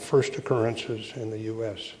trial of first occurrences in the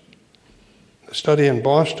U.S. The study in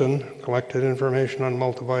Boston collected information on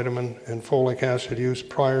multivitamin and folic acid use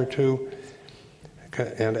prior to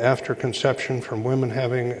and after conception from women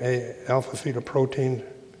having alpha-fetoprotein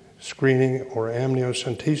screening or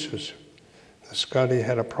amniocentesis. The study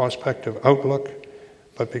had a prospective outlook,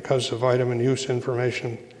 but because the vitamin use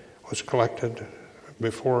information was collected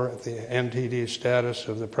before the NTD status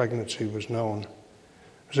of the pregnancy was known. It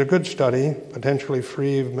was a good study, potentially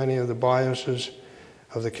free of many of the biases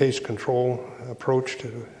of the case control approach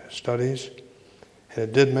to studies. And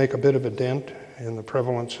it did make a bit of a dent in the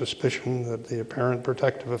prevalent suspicion that the apparent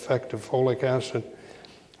protective effect of folic acid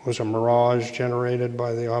was a mirage generated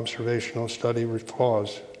by the observational study with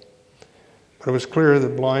flaws. But it was clear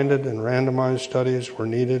that blinded and randomized studies were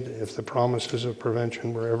needed if the promises of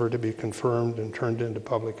prevention were ever to be confirmed and turned into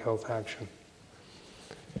public health action.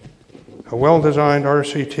 A well-designed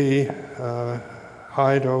RCT,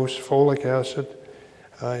 high-dose folic acid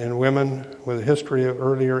in women with a history of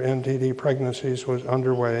earlier NTD pregnancies was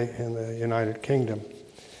underway in the United Kingdom.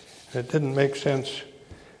 And it didn't make sense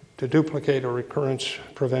to duplicate a recurrence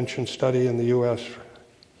prevention study in the U.S.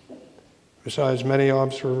 Besides, many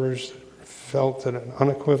observers felt that an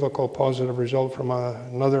unequivocal positive result from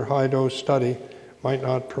another high-dose study might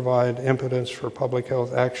not provide impotence for public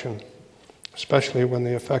health action, especially when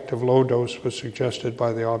the effect of low dose was suggested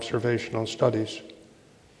by the observational studies.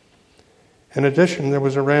 In addition, there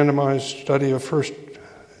was a randomized study of first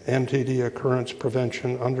NTD occurrence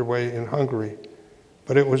prevention underway in Hungary,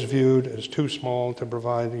 but it was viewed as too small to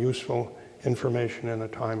provide useful information in a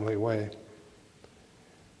timely way.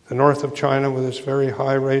 The north of China, with its very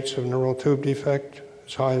high rates of neural tube defect,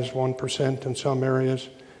 as high as 1% in some areas,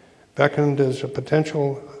 beckoned as a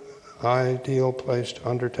potential ideal place to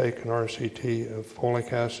undertake an RCT of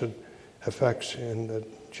folic acid effects in the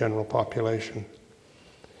general population.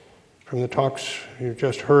 From the talks you've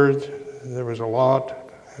just heard, there was a lot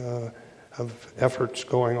of efforts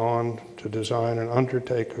going on to design and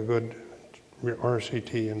undertake a good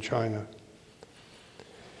RCT in China.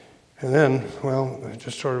 And then, well,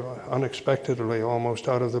 just sort of unexpectedly, almost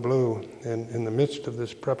out of the blue, in the midst of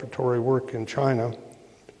this preparatory work in China,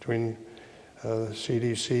 between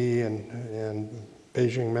CDC and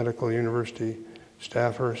Beijing Medical University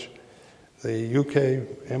staffers, the UK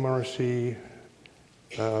MRC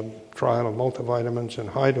trial of multivitamins and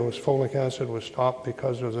high-dose folic acid was stopped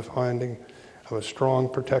because of the finding of a strong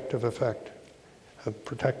protective effect of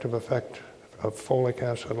folic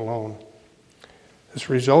acid alone. This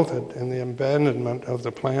resulted in the abandonment of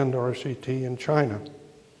the planned RCT in China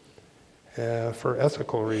for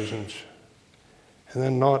ethical reasons. And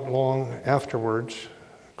then not long afterwards,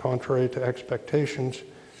 contrary to expectations,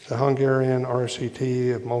 the Hungarian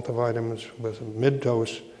RCT of multivitamins with a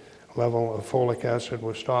mid-dose level of folic acid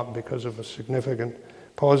was stopped because of a significant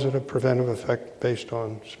positive preventive effect based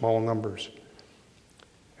on small numbers.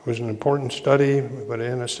 It was an important study, but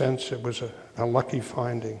in a sense it was a lucky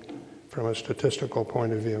finding from a statistical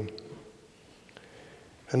point of view.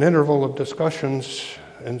 An interval of discussions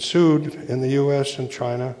ensued in the US and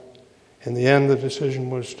China. In the end, the decision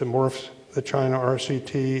was to morph the China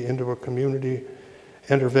RCT into a community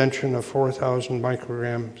intervention of 4,000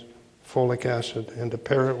 micrograms folic acid and to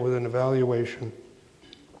pair it with an evaluation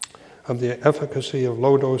of the efficacy of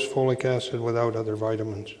low-dose folic acid without other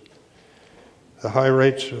vitamins. The high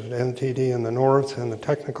rates of NTD in the north and the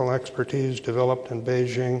technical expertise developed in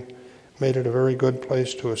Beijing made it a very good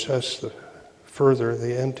place to assess further the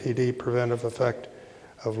NTD preventive effect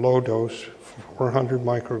of low-dose 400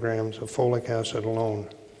 micrograms of folic acid alone.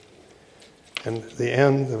 And at the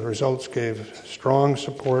end, the results gave strong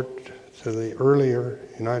support to the earlier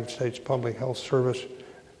United States Public Health Service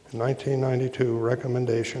in 1992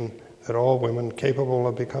 recommendation that all women capable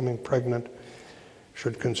of becoming pregnant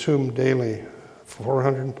should consume daily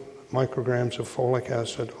 400 micrograms of folic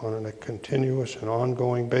acid on a continuous and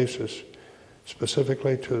ongoing basis,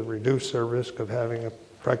 specifically to reduce their risk of having a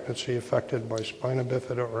pregnancy affected by spina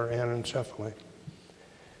bifida or anencephaly.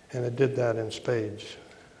 And it did that in spades.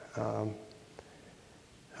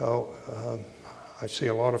 I see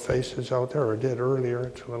a lot of faces out there, or did earlier.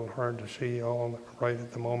 It's a little hard to see all right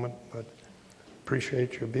at the moment, but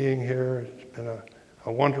appreciate you being here. It's been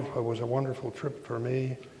it was a wonderful trip for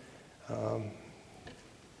me.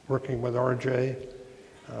 Working with RJ,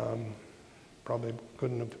 probably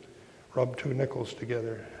couldn't have rubbed two nickels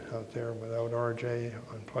together out there without RJ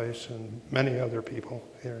on place and many other people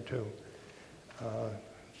here too.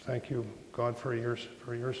 Thank you, God, for your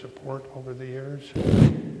support over the years.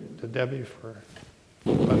 To Debbie for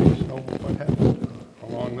letting us know what happened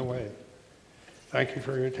along the way. Thank you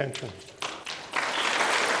for your attention.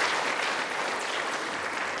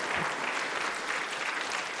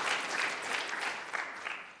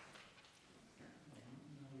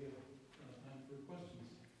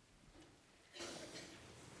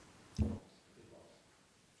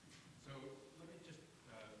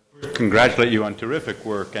 Congratulate you on terrific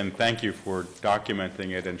work, and thank you for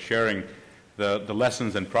documenting it and sharing the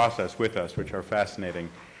lessons and process with us, which are fascinating.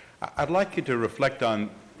 I'd like you to reflect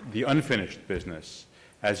on the unfinished business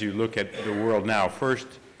as you look at the world now. First,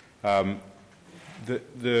 the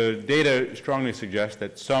data strongly suggest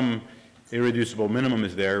that some irreducible minimum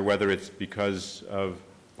is there, whether it's because of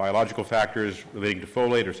biological factors relating to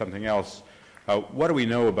folate or something else. What do we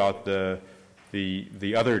know about the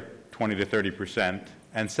other 20 to 30%?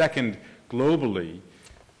 And second, globally,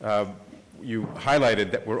 you highlighted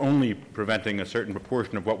that we're only preventing a certain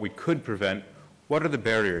proportion of what we could prevent. What are the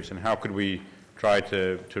barriers, and how could we try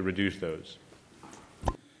to reduce those?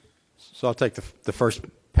 So I'll take the first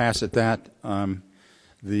pass at that.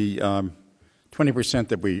 The 20%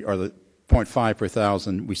 that we, or the 0.5 per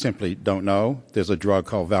thousand, we simply don't know. There's a drug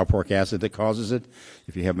called valproic acid that causes it.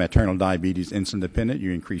 If you have maternal diabetes, insulin dependent,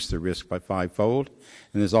 you increase the risk by 5-fold.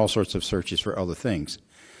 And there's all sorts of searches for other things.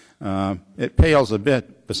 It pales a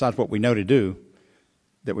bit besides what we know to do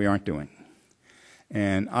that we aren't doing.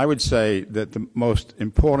 And I would say that the most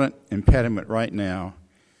important impediment right now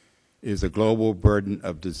is the global burden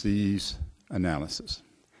of disease analysis.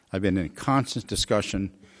 I've been in constant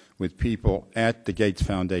discussion with people at the Gates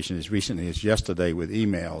Foundation as recently as yesterday with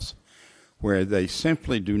emails where they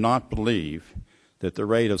simply do not believe that the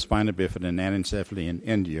rate of spina bifida and anencephaly in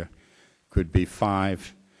India could be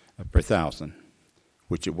 5 per thousand,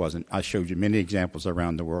 which it wasn't. I showed you many examples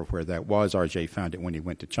around the world where that was. RJ found it when he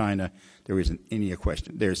went to China. There isn't any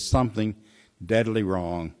question. There's something deadly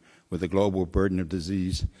wrong with the global burden of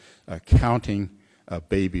disease counting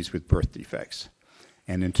babies with birth defects.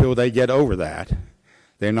 And until they get over that,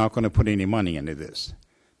 they're not going to put any money into this.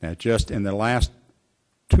 Now, just in the last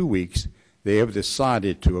 2 weeks, they have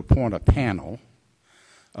decided to appoint a panel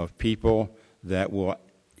of people that will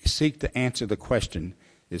seek to answer the question,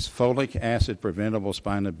 is folic acid preventable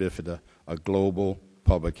spina bifida a global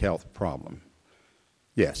public health problem?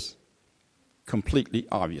 Yes, completely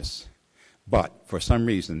obvious. But for some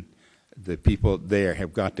reason, the people there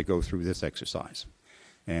have got to go through this exercise.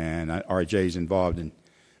 And RJ is involved in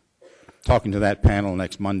talking to that panel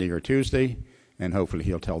next Monday or Tuesday, and hopefully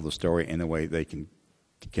he'll tell the story in a way they can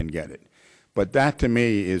get it. But that to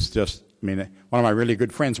me is just, I mean, one of my really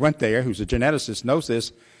good friends went there, who's a geneticist, knows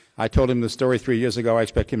this. I told him the story 3 years ago. I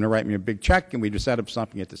expect him to write me a big check, and we'd set up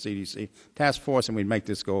something at the CDC task force, and we'd make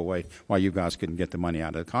this go away while you guys couldn't get the money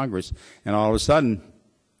out of Congress. And all of a sudden,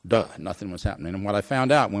 nothing was happening. And what I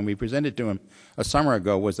found out when we presented to him a summer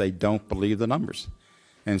ago was they don't believe the numbers.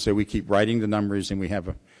 And so we keep writing the numbers, and we have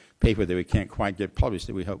a paper that we can't quite get published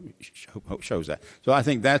that we hope shows that. So I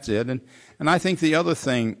think that's it. And I think the other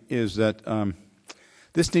thing is that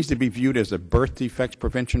this needs to be viewed as a birth defects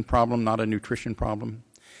prevention problem, not a nutrition problem.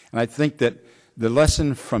 And I think that the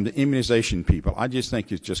lesson from the immunization people, I just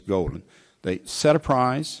think is just golden. They set a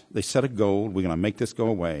prize, they set a goal, we're going to make this go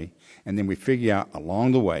away, and then we figure out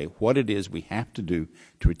along the way what it is we have to do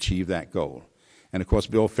to achieve that goal. And of course,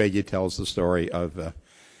 Bill Fagin tells the story of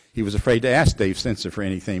he was afraid to ask Dave Sensor for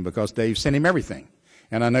anything because Dave sent him everything.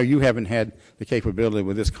 And I know you haven't had the capability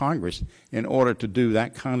with this Congress in order to do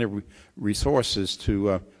that kind of resources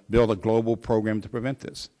to build a global program to prevent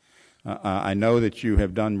this. I know that you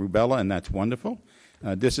have done rubella, and that's wonderful.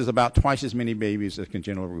 This is about twice as many babies as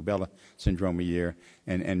congenital rubella syndrome a year,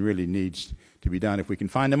 and really needs to be done if we can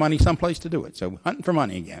find the money someplace to do it. So hunting for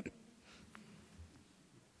money again.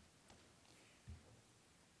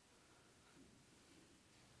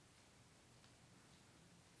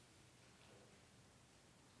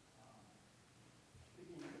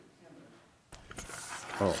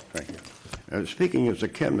 Oh, thank you. Speaking as a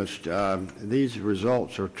chemist, these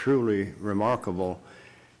results are truly remarkable.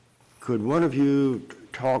 Could one of you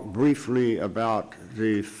talk briefly about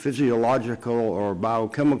the physiological or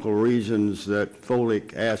biochemical reasons that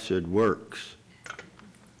folic acid works?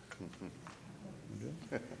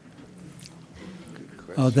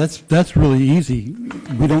 That's really easy.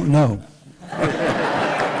 We don't know.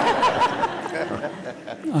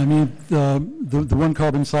 I mean, the one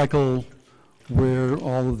carbon cycle where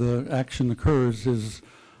all of the action occurs is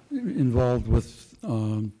involved with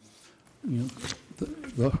the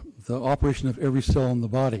operation of every cell in the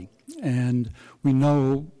body. And we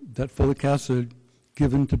know that folic acid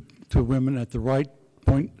given to women at the right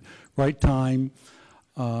point, right time,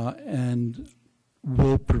 and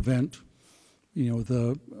will prevent,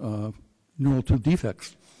 the neural tube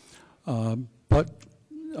defects. But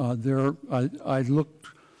I looked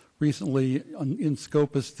recently in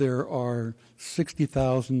Scopus. There are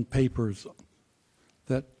 60,000 papers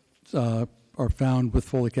that are found with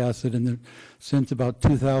folic acid, and since about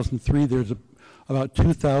 2003, there's about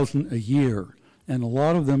 2,000 a year, and a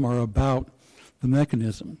lot of them are about the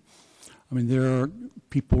mechanism. I mean, there are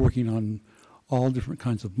people working on all different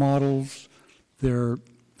kinds of models. There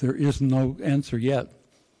is no answer yet,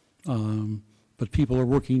 but people are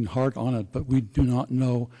working hard on it, but we do not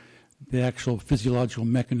know the actual physiological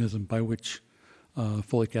mechanism by which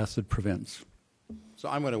folic acid prevents. So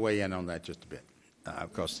I'm going to weigh in on that just a bit,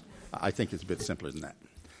 because I think it's a bit simpler than that.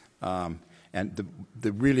 And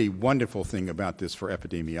the really wonderful thing about this for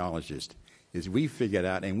epidemiologists is we figured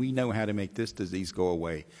out and we know how to make this disease go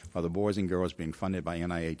away while the boys and girls being funded by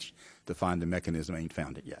NIH to find the mechanism ain't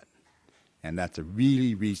found it yet. And that's the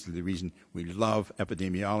reason we love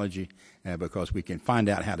epidemiology, because we can find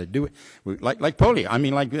out how to do it. Like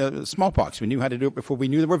polio, like smallpox. We knew how to do it before we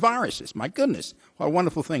knew there were viruses. My goodness, what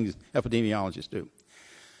wonderful things epidemiologists do.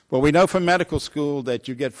 Well, we know from medical school that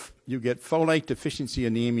you get folate deficiency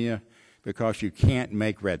anemia because you can't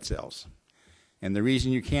make red cells. And the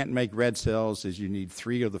reason you can't make red cells is you need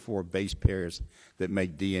 3 of the 4 base pairs that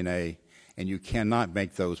make DNA, and you cannot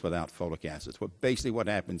make those without folic acid. So basically what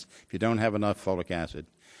happens, if you don't have enough folic acid,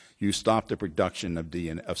 you stop the production of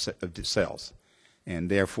DNA, of the cells. And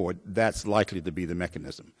therefore, that's likely to be the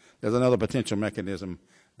mechanism. There's another potential mechanism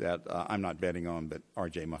that I'm not betting on, but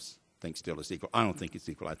RJ must think still is equal. I don't think it's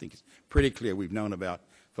equal. I think it's pretty clear we've known about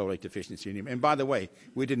folate deficiency anemia. And by the way,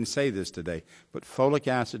 we didn't say this today, but folic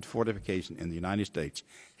acid fortification in the United States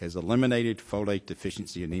has eliminated folate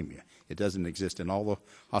deficiency anemia. It doesn't exist in all the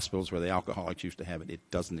hospitals where the alcoholics used to have it. It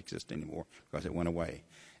doesn't exist anymore because it went away.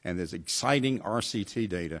 And there's exciting RCT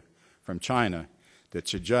data from China that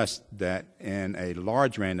suggests that in a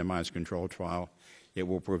large randomized controlled trial, it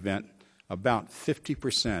will prevent about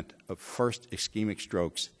 50% of first ischemic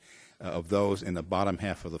strokes of those in the bottom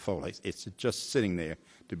half of the folate. It's just sitting there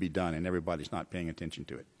to be done, and everybody's not paying attention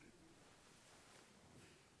to it.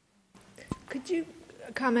 Could you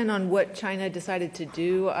comment on what China decided to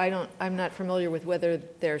do? I'm not familiar with whether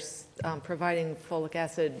they're providing folic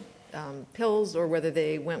acid pills or whether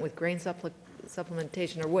they went with grain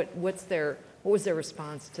supplementation, or what was their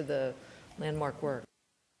response to the landmark work?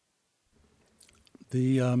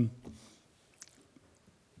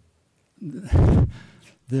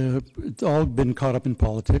 It's all been caught up in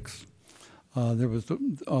politics. There was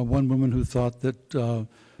one woman who thought that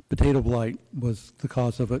potato blight was the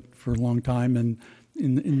cause of it for a long time, and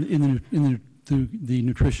in the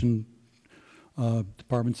nutrition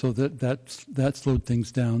department, so that slowed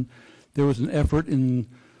things down. There was an effort in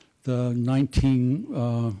the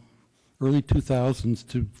early 2000s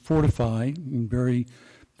to fortify, and very,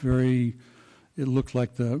 it looked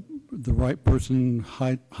like the right person,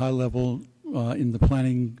 high level in the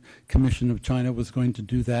Planning Commission of China was going to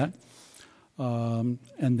do that. And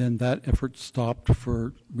then that effort stopped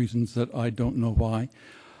for reasons that I don't know why.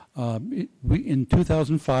 In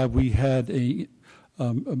 2005, we had a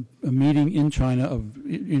meeting in China of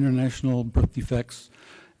international birth defects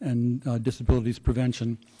and disabilities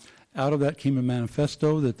prevention. Out of that came a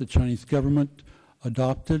manifesto that the Chinese government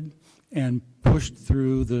adopted and pushed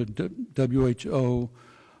through the WHO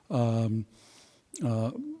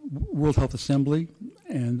World Health Assembly,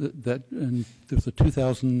 and there's a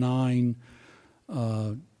 2009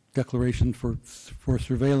 declaration for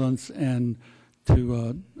surveillance and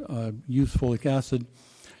to use folic acid.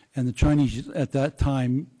 And the Chinese at that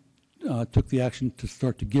time took the action to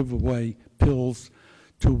start to give away pills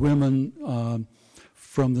to women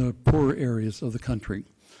from the poorer areas of the country.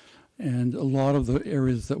 And a lot of the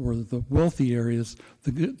areas that were the wealthy areas,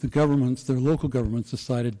 the governments, their local governments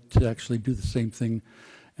decided to actually do the same thing.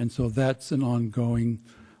 And so that's an ongoing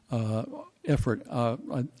effort.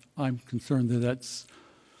 I'm concerned that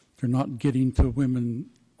they're not getting to women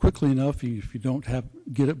quickly enough. If you don't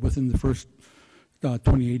get it within the first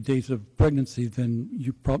 28 days of pregnancy, then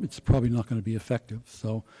it's probably not going to be effective.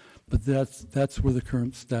 So, but that's where the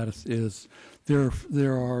current status is. There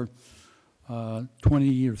are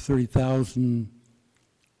 20 or 30,000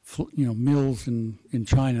 mills in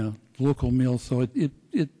China, local mills. So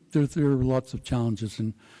there are lots of challenges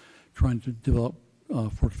in trying to develop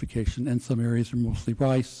fortification, and some areas are mostly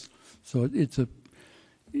rice. So it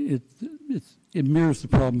mirrors the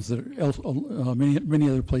problems that are many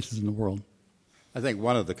other places in the world. I think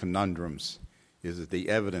one of the conundrums is that the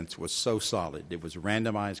evidence was so solid. It was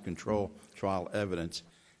randomized control trial evidence,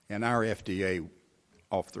 and our FDA,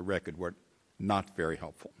 off the record, were not very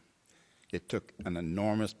helpful. It took an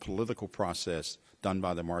enormous political process done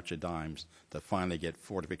by the March of Dimes to finally get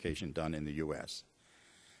fortification done in the U.S.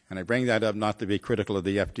 And I bring that up not to be critical of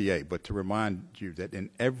the FDA, but to remind you that in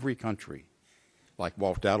every country, like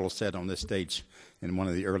Walt Dowdle said on this stage in one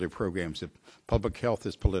of the earlier programs, that public health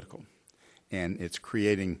is political, and it's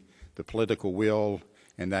creating the political will,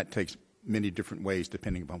 and that takes many different ways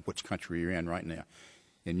depending upon which country you're in right now.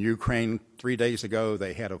 In Ukraine, 3 days ago,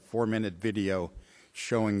 they had a 4-minute video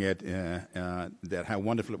showing it, that how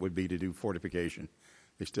wonderful it would be to do fortification.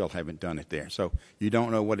 They still haven't done it there. So you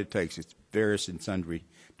don't know what it takes. It's various and sundry,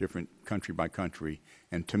 different country by country.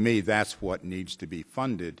 And to me, that's what needs to be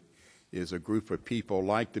funded, is a group of people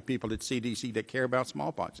like the people at CDC that care about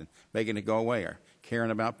smallpox and making it go away, or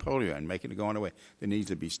caring about polio and making it go away. There needs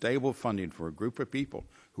to be stable funding for a group of people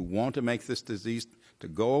who want to make this disease to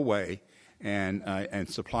go away, and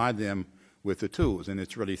supply them with the tools. And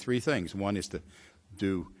it's really three things. One is to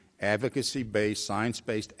do advocacy-based,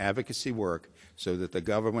 science-based advocacy work so that the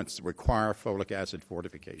governments require folic acid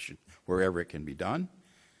fortification wherever it can be done.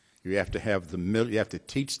 You have to have you have to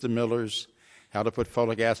teach the millers how to put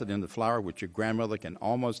folic acid in the flour, which your grandmother can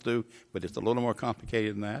almost do, but it's a little more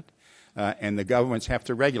complicated than that. And the governments have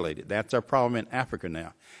to regulate it. That's our problem in Africa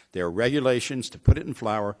now. There are regulations to put it in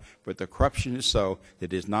flour, but the corruption is so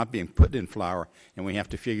that it is not being put in flour, and we have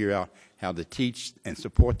to figure out how to teach and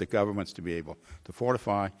support the governments to be able to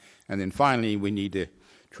fortify. And then finally, we need to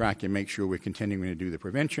track and make sure we're continuing to do the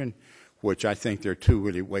prevention, which I think there are two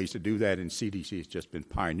really ways to do that, and CDC has just been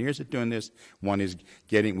pioneers at doing this. One is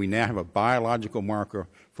we now have a biological marker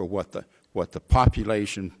for what the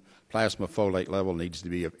population plasma folate level needs to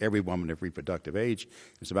be of every woman of reproductive age.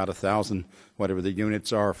 It's about 1,000, whatever the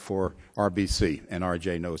units are for RBC, and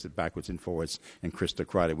RJ knows it backwards and forwards, and Krista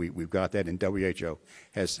Kreider. We've got that, and WHO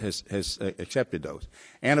has accepted those.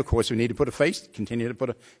 And of course, we need to continue to put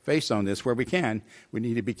a face on this where we can. We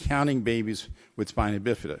need to be counting babies with spina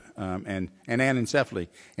bifida and anencephaly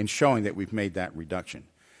and showing that we've made that reduction.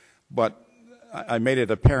 But I made it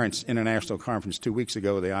at a Parents International Conference 2 weeks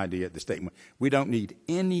ago, the statement, we don't need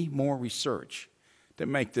any more research to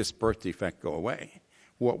make this birth defect go away.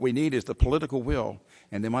 What we need is the political will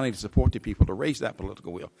and the money to support the people to raise that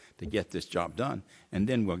political will to get this job done, and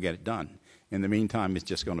then we'll get it done. In the meantime, it's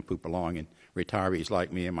just going to poop along, and retirees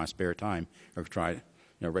like me in my spare time are trying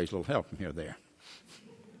to raise a little help from here or there.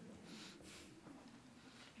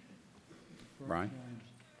 Brian?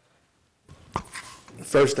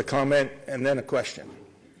 First a comment and then a question.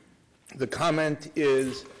 The comment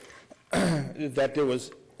is that there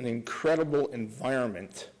was an incredible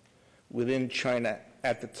environment within China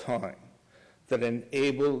at the time that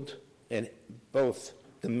enabled and both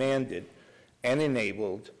demanded and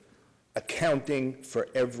enabled accounting for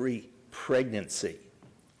every pregnancy,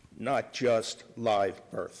 not just live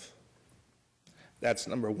birth. That's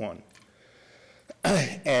number one.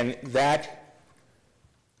 And that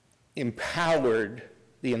empowered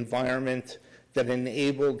the environment that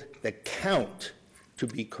enabled the count to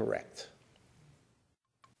be correct.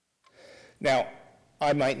 Now,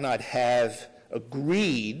 I might not have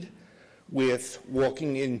agreed with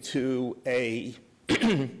walking into a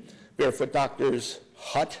barefoot doctor's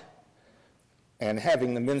hut and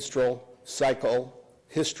having the menstrual cycle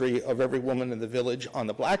history of every woman in the village on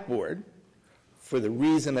the blackboard for the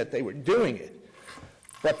reason that they were doing it.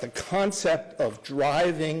 But the concept of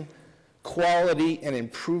driving quality and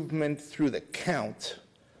improvement through the count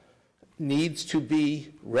needs to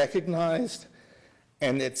be recognized,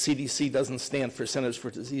 and that CDC doesn't stand for Centers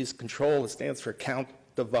for Disease Control. It stands for Count,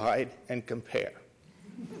 Divide, and Compare.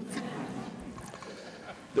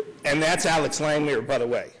 And that's Alex Langmuir, by the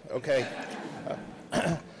way, okay?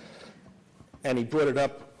 And he brought it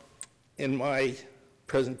up in my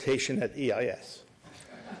presentation at EIS.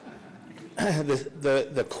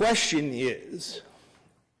 The question is,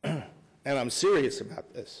 and I'm serious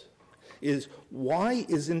about this, is why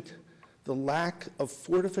isn't the lack of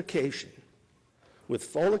fortification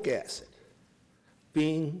with folic acid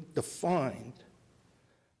being defined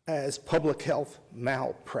as public health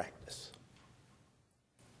malpractice?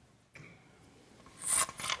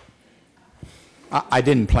 I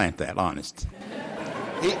didn't plant that, honest.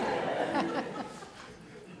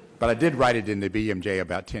 But I did write it in the BMJ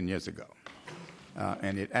about 10 years ago.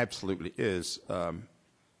 And it absolutely is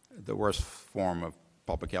the worst form of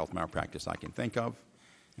public health malpractice I can think of.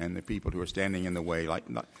 And the people who are standing in the way,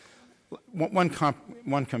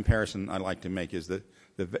 one comparison I like to make is the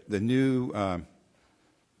new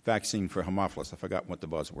vaccine for Haemophilus. I forgot what the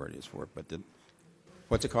buzzword is for it, but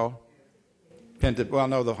what's it called?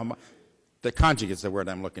 The conjugate is the word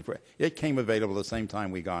I'm looking for. It came available the same time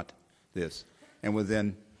we got this. And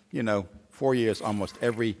within, 4 years, almost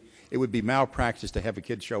it would be malpractice to have a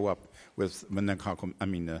kid show up with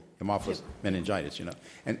Haemophilus meningitis,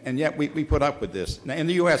 And yet we put up with this. Now, in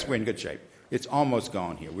the U.S., we're in good shape. It's almost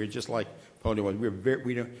gone here. We're just like polio.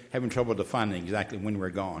 We're having trouble defining exactly when we're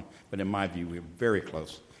gone. But in my view, we're very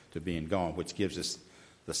close to being gone, which gives us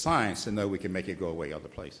the science to know we can make it go away other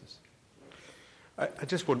places. I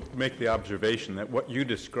just would make the observation that what you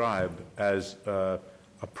describe as an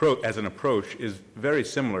approach is very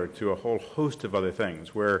similar to a whole host of other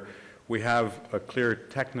things where we have a clear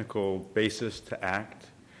technical basis to act.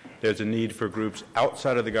 There's a need for groups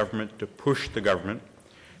outside of the government to push the government.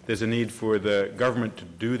 There's a need for the government to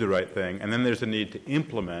do the right thing. And then there's a need to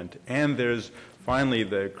implement. And there's finally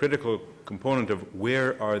the critical component of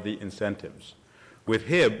where are the incentives. With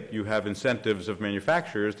HIB, you have incentives of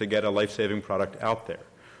manufacturers to get a life-saving product out there.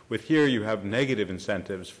 With here, you have negative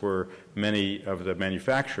incentives for many of the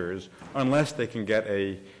manufacturers unless they can get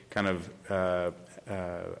a kind of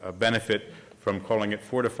a benefit from calling it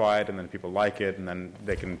fortified, and then people like it, and then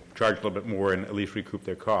they can charge a little bit more and at least recoup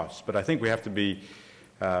their costs. But I think we have to be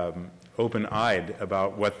open-eyed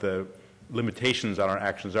about what the limitations on our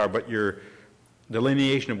actions are. But your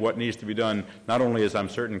delineation of what needs to be done not only is, I'm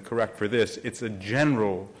certain, correct for this, it's a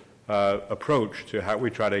general approach to how we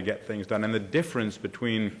try to get things done. And the difference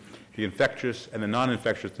between the infectious and the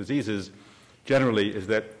non-infectious diseases generally is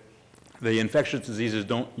that the infectious diseases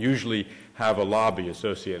don't usually have a lobby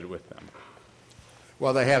associated with them.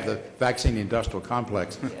 Well, they have the vaccine industrial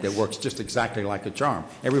complex that works just exactly like a charm.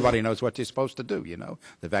 Everybody knows what they're supposed to do, you know.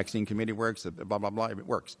 The vaccine committee works, the blah, blah, blah, it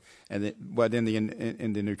works. But in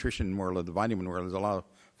the nutrition world or the vitamin world, there's a lot of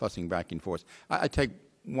fussing back and forth. I take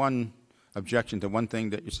one objection to one thing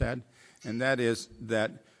that you said, and that is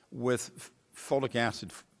that with folic acid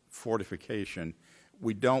fortification,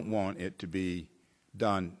 we don't want it to be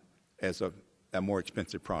done as a more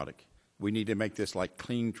expensive product. We need to make this like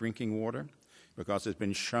clean drinking water, because it's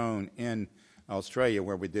been shown in Australia,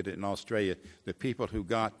 where we did it in Australia, the people who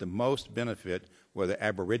got the most benefit were the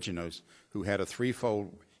Aboriginals, who had a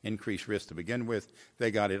threefold increased risk to begin with. They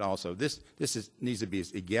got it also. This needs to be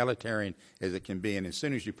as egalitarian as it can be, and as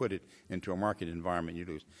soon as you put it into a market environment, you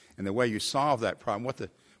lose. And the way you solve that problem,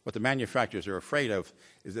 what the manufacturers are afraid of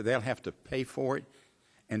is that they'll have to pay for it.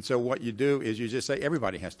 And so what you do is you just say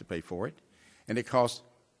everybody has to pay for it, and it costs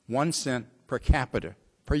 1 cent per capita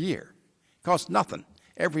per year. It costs nothing.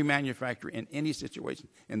 Every manufacturer in any situation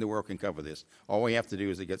in the world can cover this. All we have to do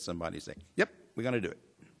is to get somebody to say, yep, we're going to do it.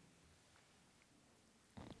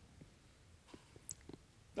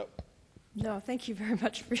 No, thank you very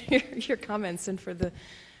much for your comments and for the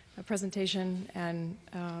presentation and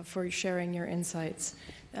for sharing your insights.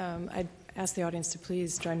 I'd ask the audience to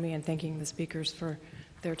please join me in thanking the speakers for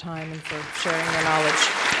their time and for sharing their knowledge.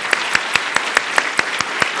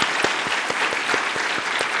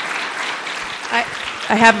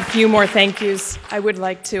 I have a few more thank yous. I would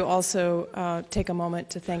like to also take a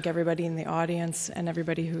moment to thank everybody in the audience and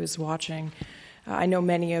everybody who is watching. I know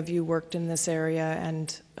many of you worked in this area,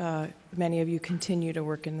 and many of you continue to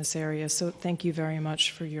work in this area, so thank you very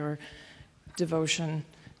much for your devotion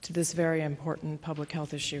to this very important public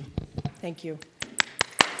health issue. Thank you.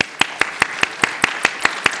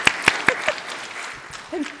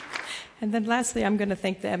 And then lastly, I'm going to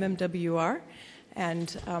thank the MMWR.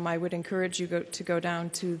 And I would encourage you to go down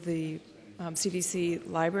to the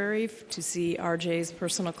CDC library to see RJ's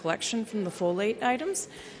personal collection from the folate items.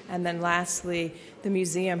 And then lastly, the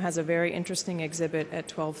museum has a very interesting exhibit at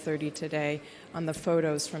 12:30 today on the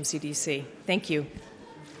photos from CDC. Thank you.